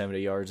 170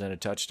 yards, and a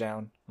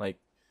touchdown? Like,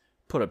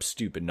 put up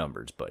stupid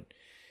numbers, but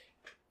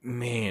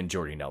man,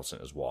 Jordy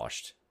Nelson is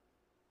washed.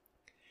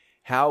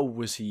 How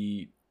was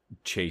he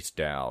chased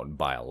down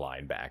by a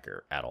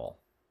linebacker at all?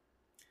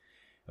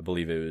 I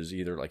believe it was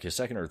either like his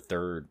second or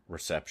third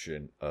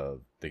reception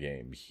of the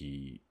game.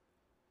 He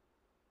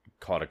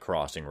caught a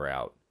crossing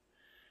route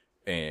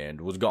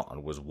and was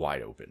gone, was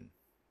wide open.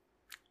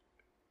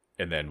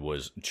 And then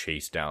was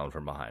chased down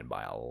from behind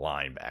by a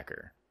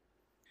linebacker.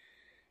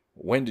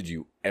 When did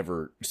you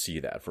ever see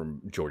that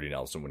from Jordy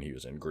Nelson when he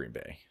was in Green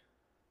Bay?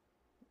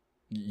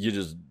 You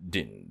just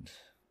didn't.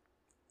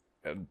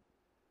 And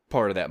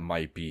part of that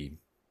might be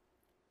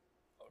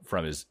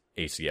from his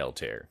ACL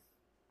tear.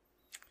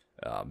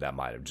 That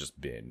might have just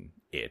been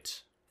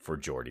it for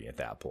Jordy at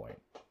that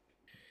point.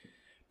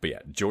 But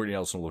yeah, Jordy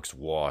Nelson looks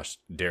washed.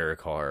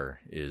 Derek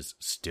Carr is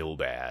still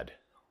bad.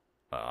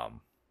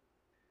 I'm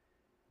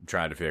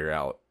trying to figure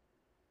out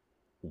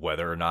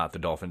whether or not the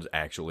Dolphins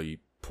actually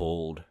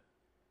pulled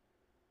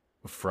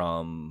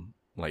from,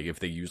 like, if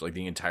they used like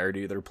the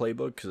entirety of their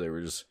playbook, because there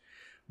was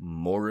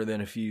more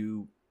than a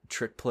few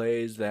trick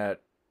plays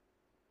that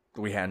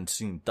we hadn't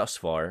seen thus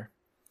far,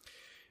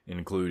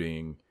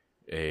 including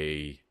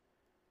it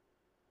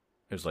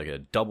was like a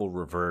double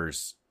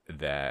reverse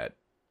that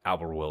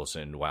Albert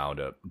Wilson wound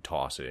up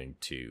tossing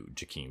to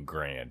Jakeem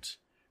Grant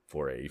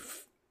for a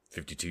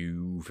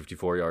 52,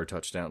 54-yard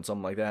touchdown,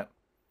 something like that.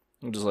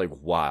 I'm just like,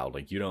 wow,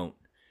 like you don't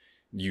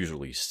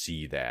usually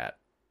see that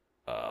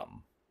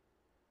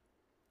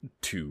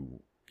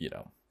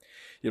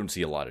you don't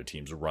see a lot of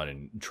teams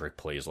running trick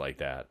plays like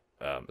that,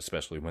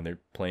 especially when they're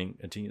playing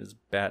a team as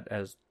bad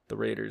as the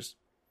Raiders.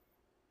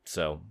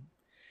 So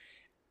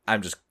I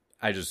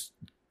just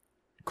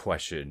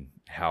question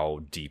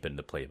how deep in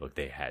the playbook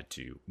they had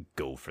to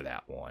go for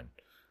that one.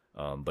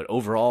 But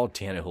overall,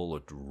 Tannehill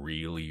looked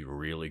really,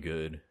 really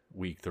good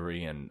week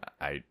 3, and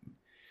I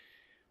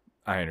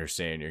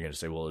understand you're going to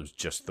say, well, it was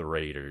just the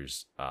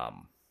Raiders,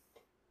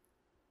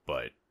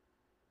 but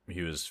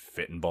he was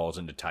fitting balls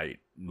into tight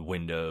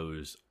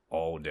windows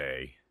all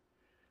day,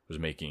 was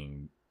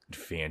making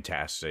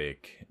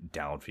fantastic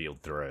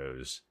downfield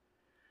throws,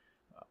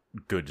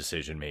 good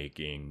decision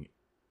making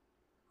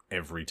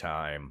every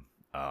time.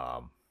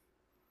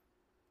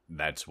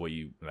 That's what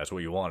you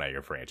want out of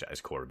your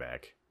franchise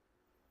quarterback.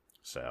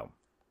 So,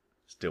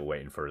 still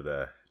waiting for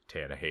the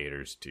Tana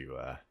haters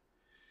to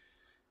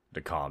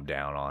calm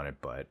down on it,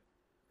 but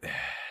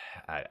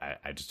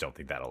I just don't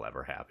think that'll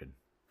ever happen.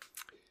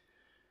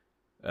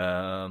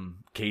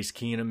 Case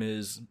Keenum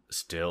is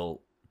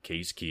still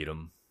Case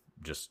Keenum,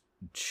 just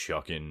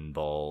chucking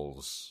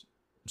balls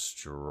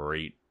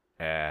straight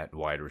at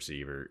wide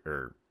receiver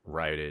or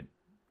right at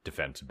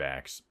defensive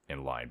backs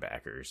and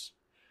linebackers,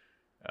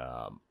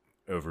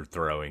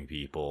 overthrowing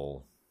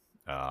people.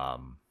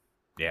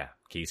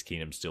 Case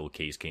Keenum still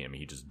Case Keenum.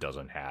 He just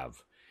doesn't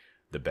have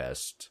the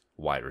best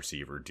wide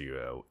receiver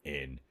duo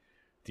in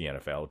the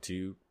NFL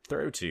to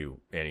throw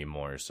to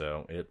anymore.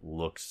 So it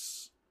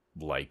looks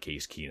like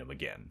Case Keenum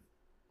again.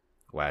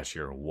 Last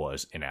year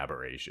was an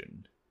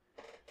aberration.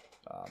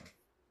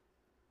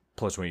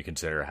 Plus, when you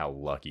consider how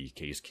lucky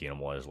Case Keenum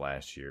was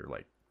last year,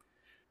 like,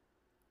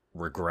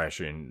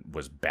 regression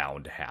was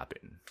bound to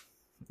happen.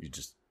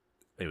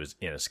 It was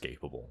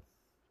inescapable.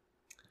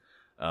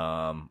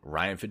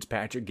 Ryan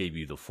Fitzpatrick gave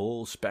you the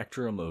full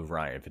spectrum of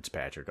Ryan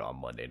Fitzpatrick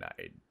on Monday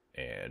night,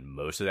 and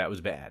most of that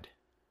was bad.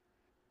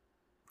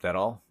 That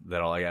all?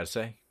 That all I gotta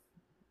say?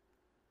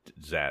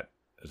 Is that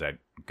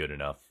good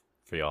enough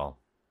for y'all?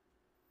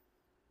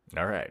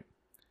 All right.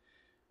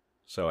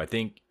 So I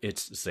think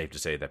it's safe to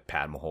say that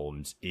Pat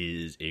Mahomes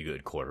is a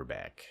good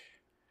quarterback.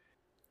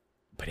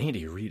 But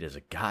Andy Reid is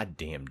a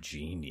goddamn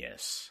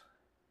genius.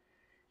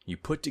 You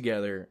put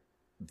together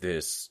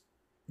this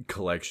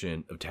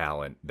collection of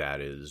talent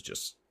that is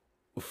just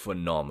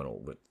phenomenal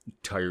with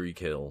Tyreek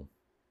Hill,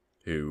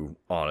 who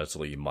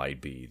honestly might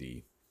be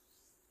the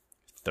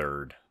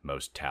third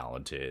most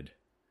talented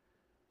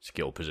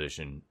skill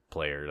position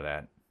player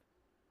that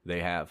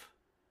they have.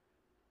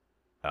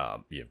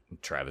 You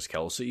have Travis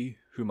Kelce,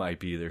 who might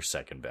be their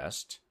second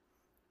best.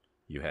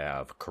 You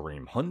have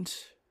Kareem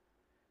Hunt.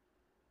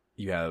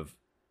 You have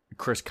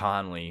Chris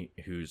Conley,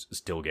 who's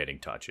still getting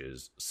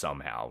touches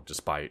somehow,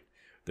 despite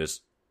this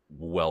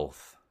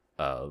wealth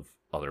of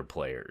other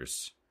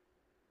players.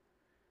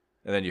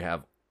 And then you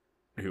have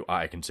who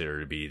I consider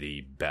to be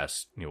the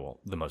best,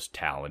 the most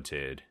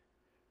talented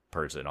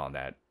person on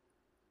that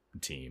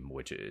team,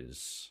 which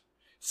is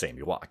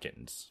Sammy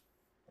Watkins.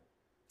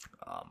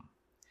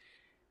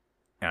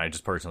 And I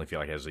just personally feel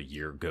like as the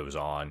year goes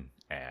on,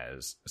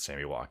 as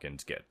Sammy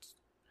Watkins gets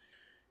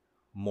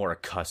more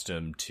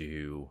accustomed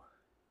to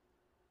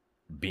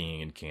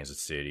being in Kansas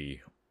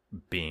City,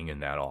 being in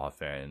that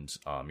offense,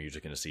 you're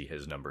just going to see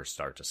his numbers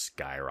start to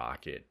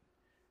skyrocket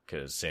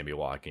because Sammy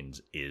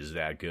Watkins is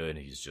that good.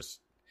 He's just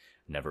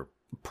never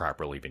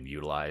properly been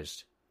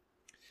utilized.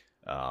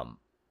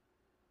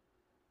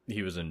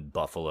 He was in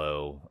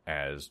Buffalo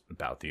as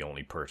about the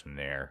only person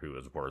there who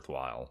was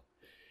worthwhile.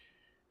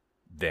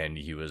 Then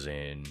he was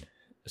in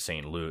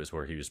St. Louis,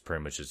 where he was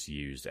pretty much just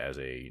used as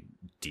a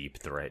deep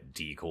threat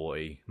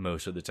decoy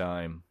most of the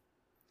time.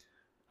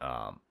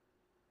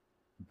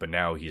 But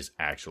now he's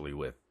actually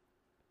with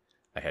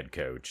a head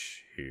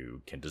coach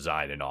who can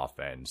design an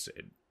offense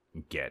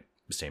and get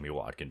Sammy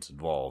Watkins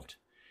involved.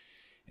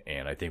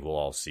 And I think we'll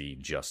all see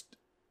just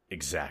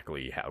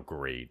exactly how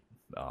great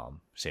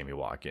Sammy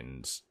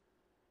Watkins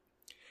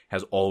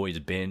has always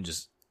been,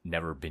 just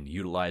never been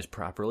utilized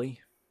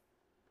properly.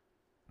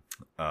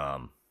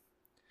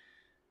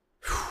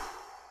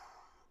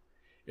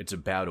 It's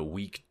about a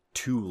week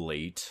too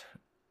late,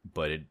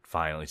 but it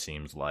finally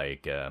seems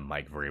like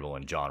Mike Vrabel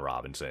and John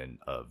Robinson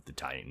of the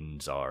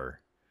Titans are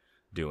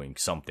doing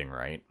something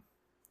right.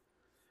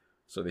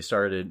 So they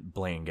started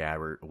Blaine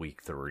Gabbert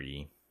week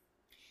 3.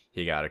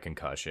 He got a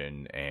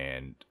concussion,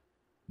 and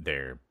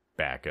their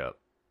backup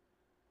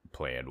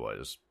plan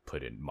was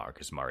put in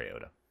Marcus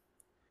Mariota.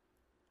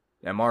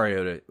 Now,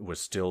 Mariota was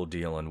still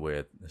dealing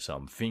with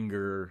some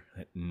finger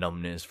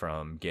numbness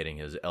from getting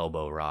his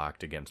elbow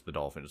rocked against the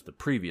Dolphins the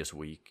previous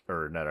week. He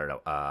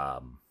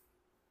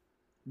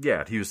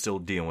was still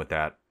dealing with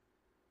that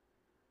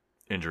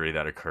injury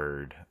that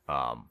occurred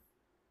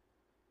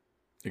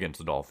against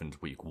the Dolphins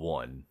week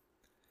 1.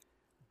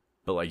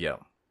 But,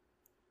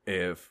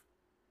 if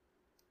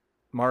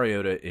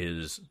Mariota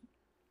is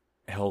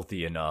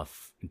healthy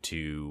enough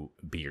to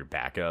be your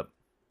backup.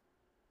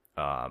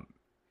 I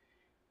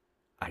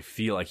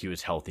feel like he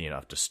was healthy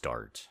enough to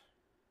start.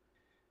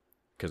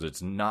 Because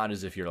it's not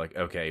as if you're like,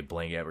 okay,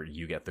 Blaine Gabbert,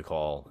 you get the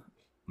call.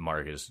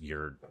 Marcus,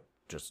 you're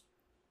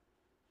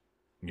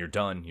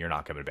done. You're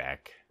not coming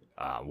back.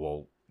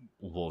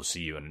 We'll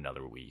see you in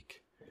another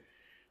week.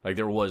 Like,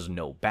 there was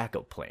no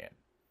backup plan.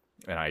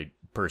 And I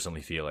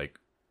personally feel like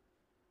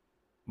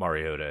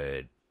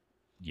Mariota,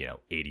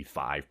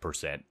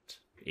 85%,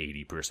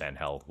 80%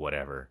 health,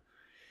 whatever,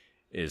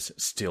 is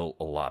still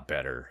a lot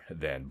better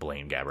than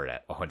Blaine Gabbert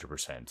at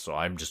 100%. So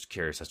I'm just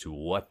curious as to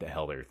what the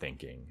hell they're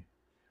thinking,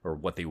 or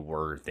what they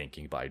were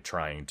thinking by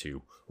trying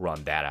to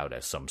run that out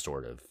as some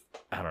sort of,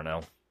 I don't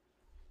know.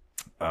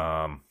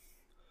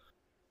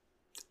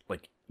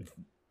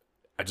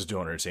 I just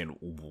don't understand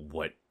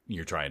what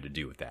you're trying to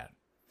do with that.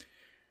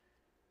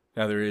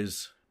 Now, there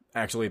is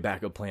actually a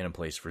backup plan in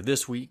place for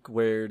this week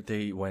where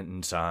they went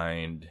and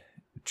signed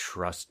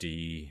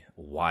trusty,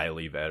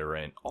 wily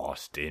veteran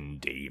Austin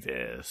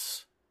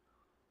Davis.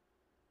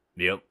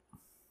 Yep.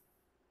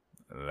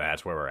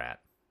 That's where we're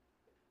at.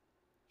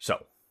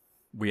 So,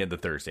 we had the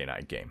Thursday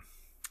night game.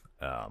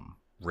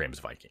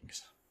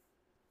 Rams-Vikings.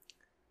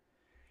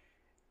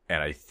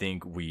 And I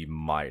think we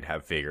might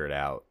have figured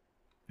out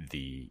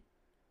the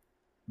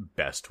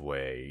best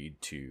way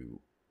to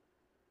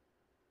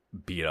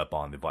beat up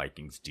on the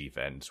Vikings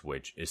defense,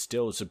 which is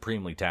still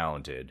supremely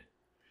talented.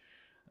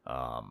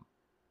 But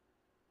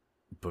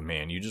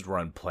man, you just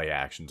run play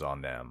actions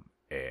on them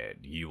and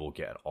you will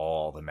get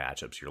all the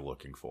matchups you're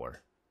looking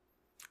for.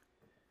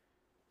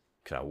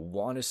 Because I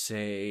want to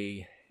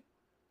say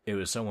it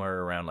was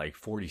somewhere around like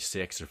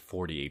 46 or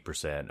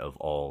 48% of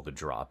all the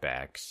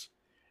dropbacks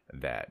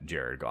that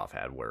Jared Goff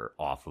had were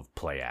off of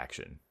play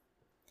action.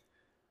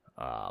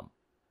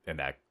 And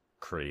that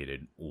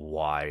created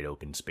wide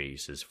open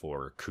spaces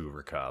for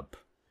Cooper Kupp,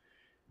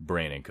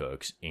 Brandon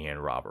Cooks,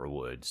 and Robert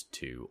Woods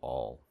to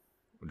all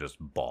just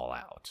ball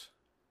out.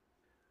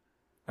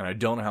 And I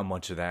don't know how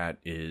much of that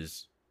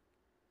is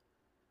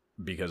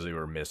because they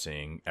were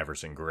missing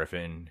Everson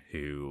Griffin,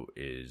 who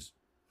is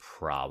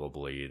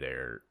probably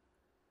their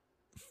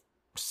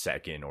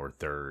second or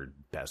third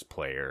best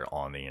player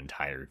on the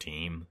entire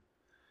team.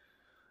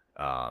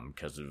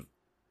 Because of,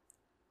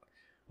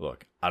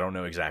 look, I don't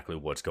know exactly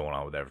what's going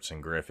on with Everson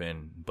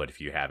Griffin, but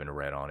if you haven't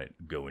read on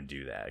it, go and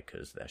do that,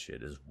 because that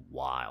shit is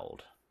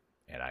wild.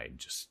 And I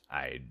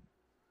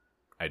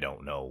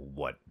don't know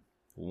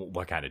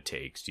what kind of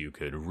takes you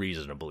could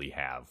reasonably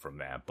have from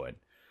that, but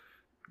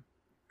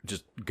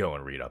just go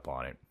and read up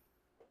on it.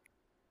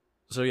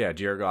 So yeah,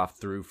 Jared Goff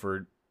threw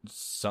for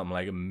something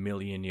like 1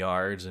 million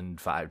yards and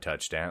 5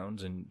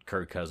 touchdowns, and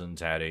Kirk Cousins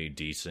had a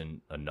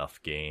decent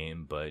enough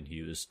game, but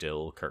he was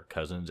still Kirk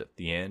Cousins at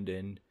the end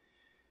and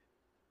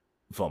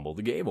fumbled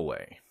the game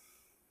away.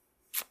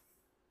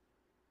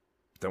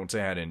 Don't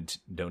say I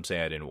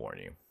didn't warn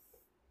you.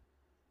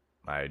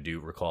 I do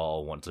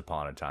recall once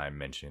upon a time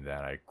mentioning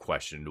that I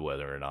questioned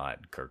whether or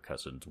not Kirk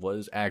Cousins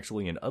was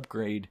actually an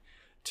upgrade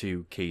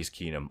to Case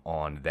Keenum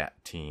on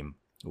that team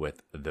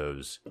with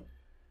those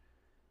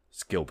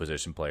skill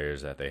position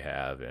players that they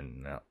have,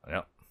 and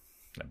no,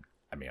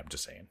 I'm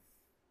just saying.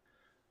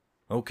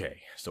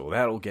 Okay, so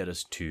that'll get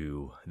us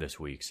to this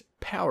week's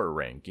power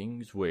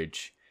rankings,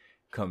 which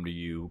come to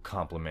you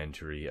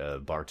complimentary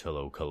of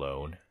Bartolo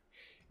Cologne.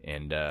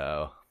 And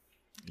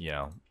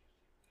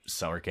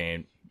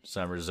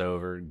summer's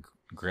over,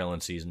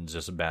 grilling season's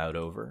just about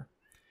over.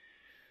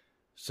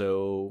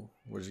 So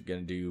we're just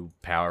gonna do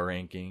power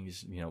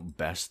rankings.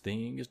 Best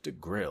thing is to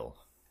grill.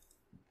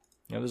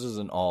 This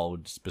isn't all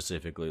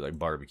specifically like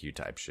barbecue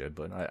type shit,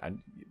 but I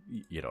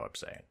you know what I'm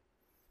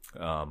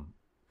saying.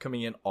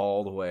 Coming in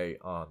all the way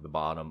on the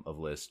bottom of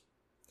list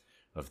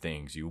of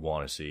things you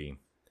want to see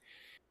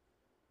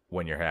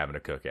when you're having a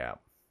cookout.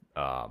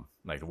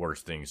 Like the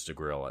worst things to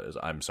grill is,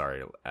 I'm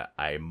sorry,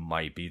 I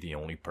might be the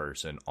only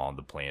person on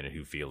the planet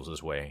who feels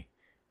this way,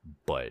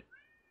 but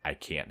I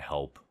can't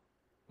help.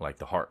 Like,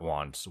 the heart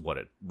wants what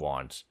it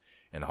wants,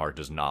 and the heart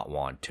does not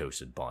want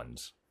toasted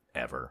buns,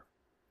 ever.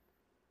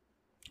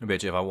 I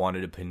bet you if I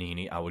wanted a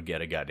panini, I would get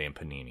a goddamn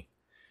panini.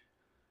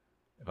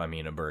 If I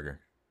mean a burger.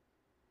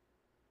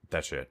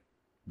 That shit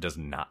does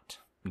not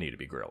need to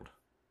be grilled.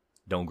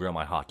 Don't grill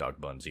my hot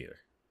dog buns either.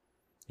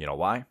 You know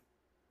why?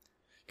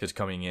 Because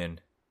coming in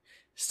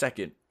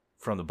second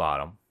from the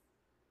bottom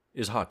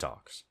is hot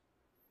dogs.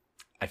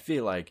 I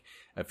feel like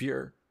if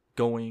you're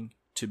going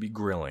to be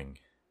grilling,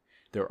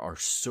 there are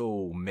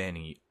so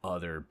many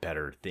other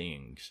better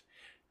things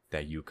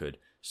that you could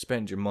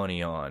spend your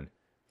money on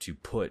to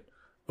put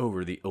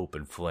over the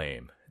open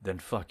flame than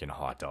fucking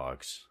hot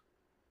dogs.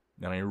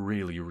 And I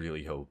really,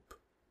 really hope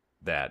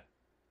that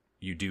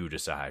you do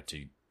decide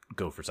to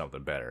go for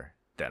something better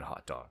than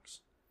hot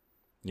dogs.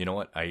 You know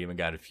what? I even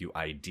got a few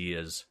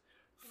ideas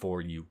for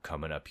you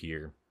coming up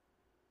here.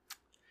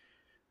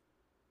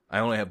 I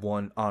only have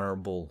one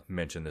honorable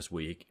mention this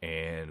week,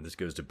 and this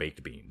goes to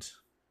baked beans.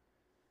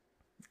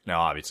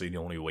 Now, obviously, the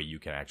only way you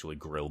can actually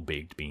grill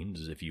baked beans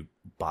is if you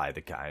buy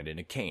the kind in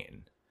a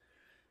can.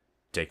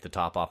 Take the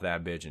top off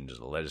that bitch and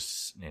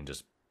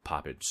just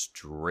pop it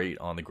straight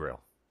on the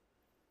grill.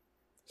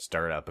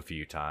 Stir it up a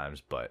few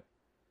times, but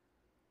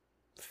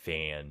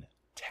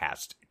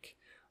fantastic.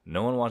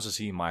 No one wants to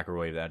see you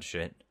microwave that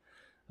shit.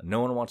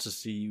 No one wants to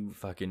see you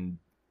fucking,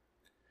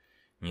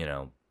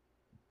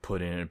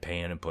 put it in a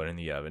pan and put it in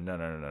the oven.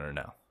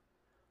 No.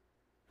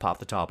 Pop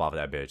the top off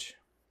that bitch.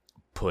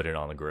 Put it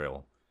on the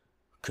grill.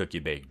 Cook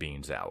your baked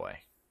beans that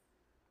way.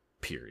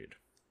 Period.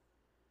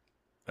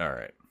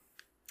 Alright.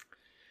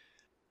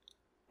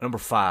 Number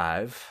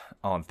 5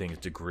 on things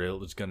to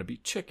grill is going to be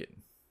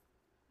chicken.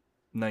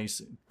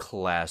 Nice,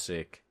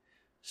 classic,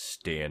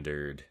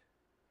 standard.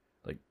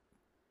 Like,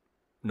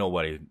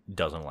 nobody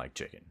doesn't like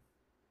chicken.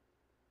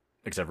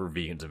 Except for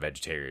vegans and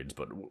vegetarians.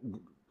 But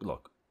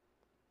look,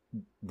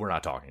 we're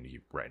not talking to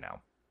you right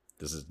now.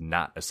 This is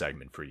not a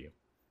segment for you.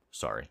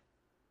 Sorry.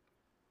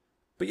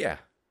 But yeah,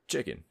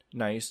 chicken.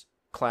 Nice,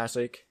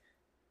 classic.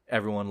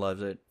 Everyone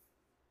loves it.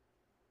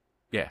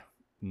 Yeah,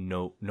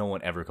 no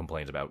one ever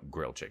complains about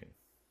grilled chicken.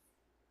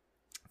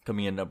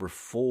 Coming in number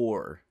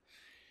 4,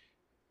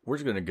 we're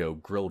just going to go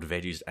grilled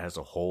veggies as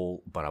a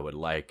whole, but I would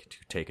like to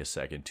take a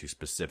second to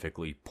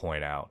specifically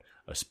point out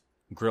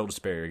grilled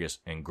asparagus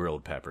and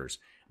grilled peppers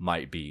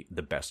might be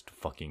the best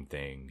fucking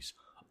things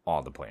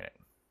on the planet.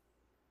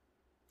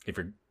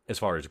 As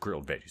far as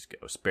grilled veggies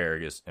go,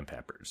 asparagus and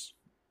peppers.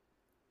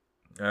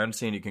 I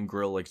understand you can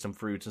grill like some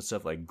fruits and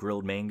stuff like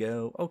grilled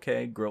mango.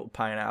 Okay, grilled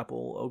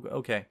pineapple.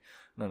 Okay.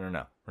 No.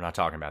 We're not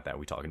talking about that.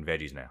 We're talking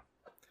veggies now.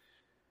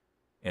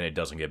 And it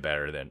doesn't get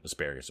better than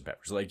asparagus and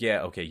peppers. Like,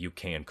 yeah, okay, you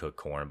can cook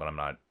corn, but I'm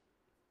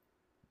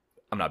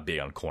not big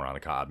on corn on the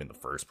cob in the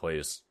first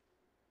place.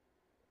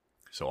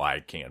 So I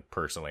can't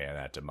personally add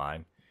that to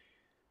mine.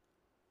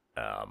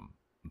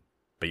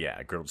 But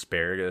yeah, grilled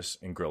asparagus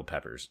and grilled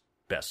peppers.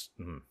 Best.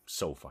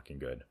 So fucking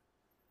good.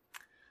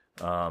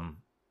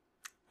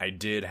 I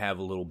did have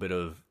a little bit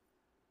of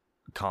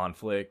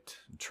conflict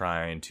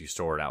trying to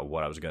sort out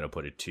what I was going to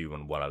put at 2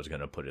 and what I was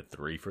going to put at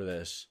 3 for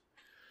this.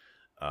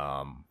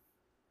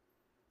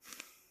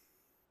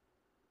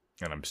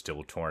 And I'm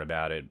still torn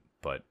about it,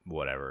 but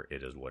whatever.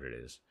 It is what it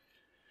is.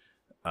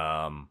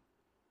 So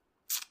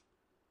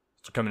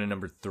coming in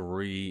number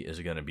 3 is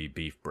going to be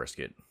beef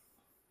brisket.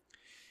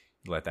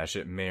 You let that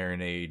shit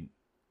marinate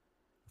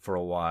for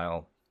a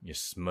while. You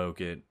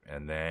smoke it,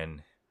 and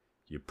then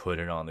you put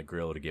it on the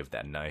grill to give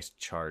that nice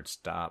charred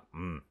stop.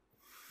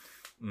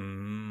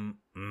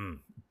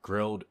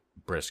 Grilled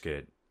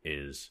brisket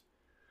is...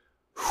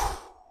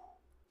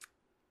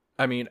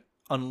 I mean,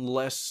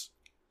 unless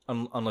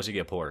you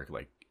get pork,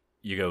 like,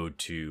 you go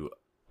to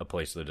a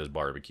place that does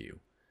barbecue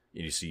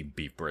and you see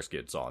beef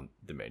briskets on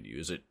the menu.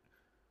 Is it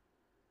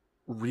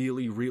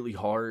really, really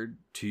hard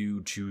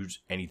to choose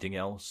anything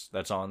else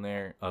that's on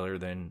there other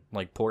than,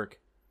 like, pork?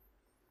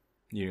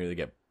 You either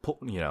get,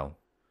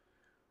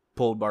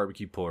 pulled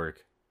barbecue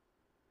pork,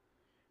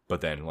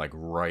 but then, like,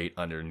 right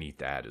underneath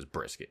that is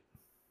brisket.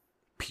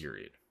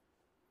 Period.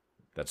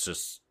 That's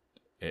just,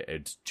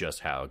 it's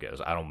just how it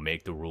goes. I don't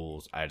make the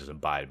rules. I just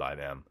abide by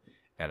them.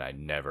 And I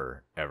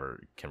never,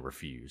 ever can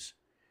refuse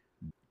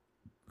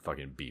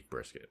fucking beef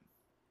brisket.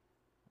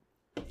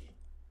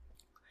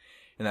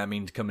 And that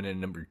means coming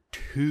in number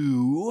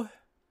 2,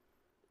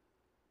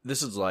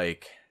 this is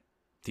like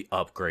the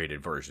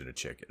upgraded version of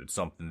chicken. It's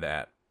something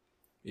that,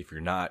 if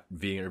you're not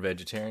vegan or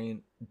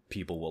vegetarian,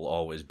 people will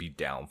always be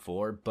down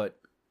for. But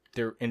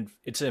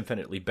it's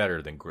infinitely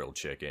better than grilled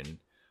chicken.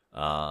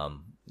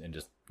 And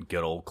just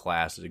good old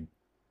classic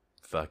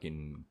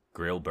fucking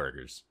grilled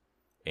burgers.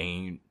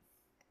 Ain't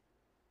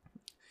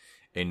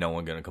no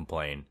one gonna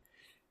complain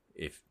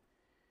if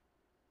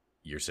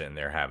you're sitting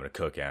there having a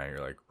cookout and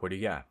you're like, what do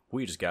you got?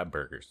 We just got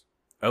burgers.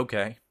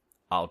 Okay,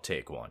 I'll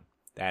take one.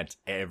 That's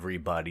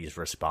everybody's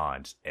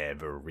response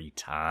every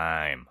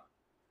time.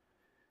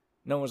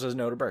 No one says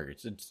no to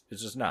burgers. It's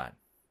just not.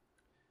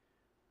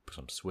 Put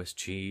some Swiss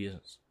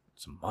cheese,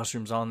 some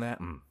mushrooms on that.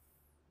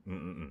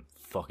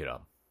 Fuck it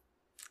up.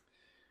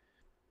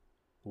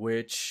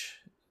 Which...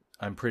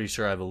 I'm pretty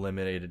sure I've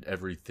eliminated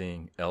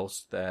everything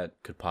else that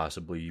could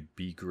possibly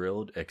be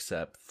grilled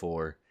except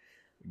for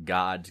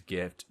God's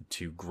gift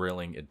to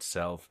grilling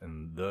itself,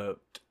 and that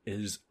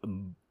is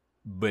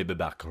baby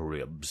back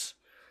ribs.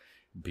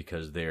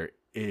 Because there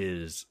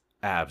is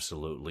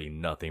absolutely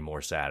nothing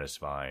more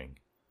satisfying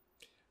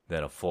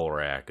than a full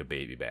rack of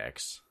baby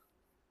backs.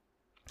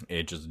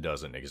 It just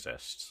doesn't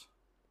exist.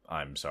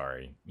 I'm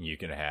sorry. You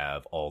can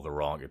have all the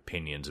wrong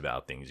opinions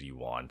about things you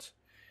want.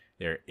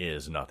 There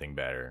is nothing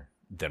better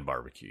than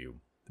barbecue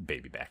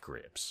baby back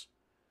ribs.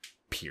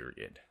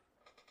 Period.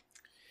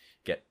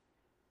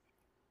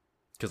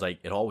 Because, like,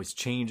 it always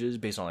changes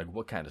based on, like,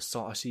 what kind of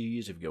sauce you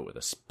use. If you go with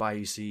a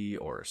spicy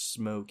or a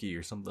smoky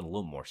or something a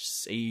little more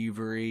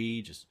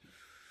savory. Just,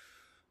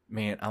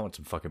 man, I want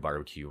some fucking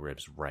barbecue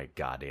ribs right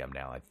goddamn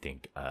now. I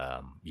think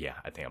I'm going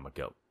to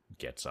go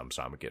get some.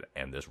 So I'm going to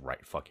end this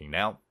right fucking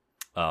now.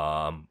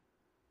 Thank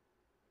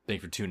you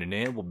for tuning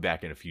in. We'll be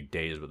back in a few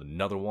days with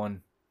another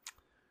one.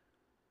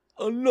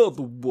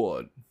 another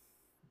one.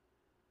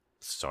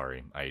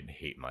 Sorry, I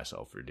hate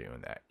myself for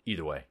doing that.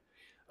 Either way,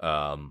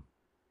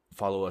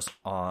 follow us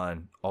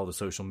on all the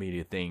social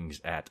media things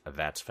at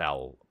That's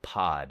Foul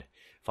Pod.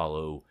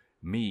 Follow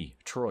me,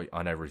 Troy,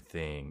 on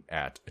everything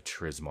at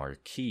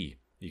Trismarkey.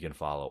 You can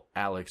follow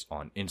Alex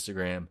on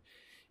Instagram,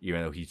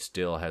 even though he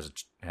still has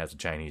a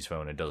Chinese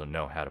phone and doesn't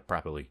know how to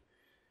properly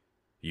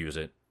use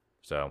it.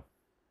 So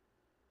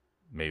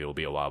maybe it'll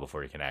be a while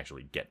before he can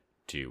actually get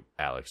to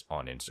Alex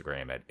on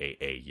Instagram at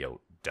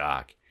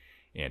AAYoDoc.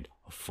 And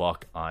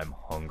fuck, I'm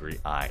hungry.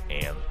 I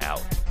am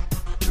out.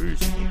 Peace.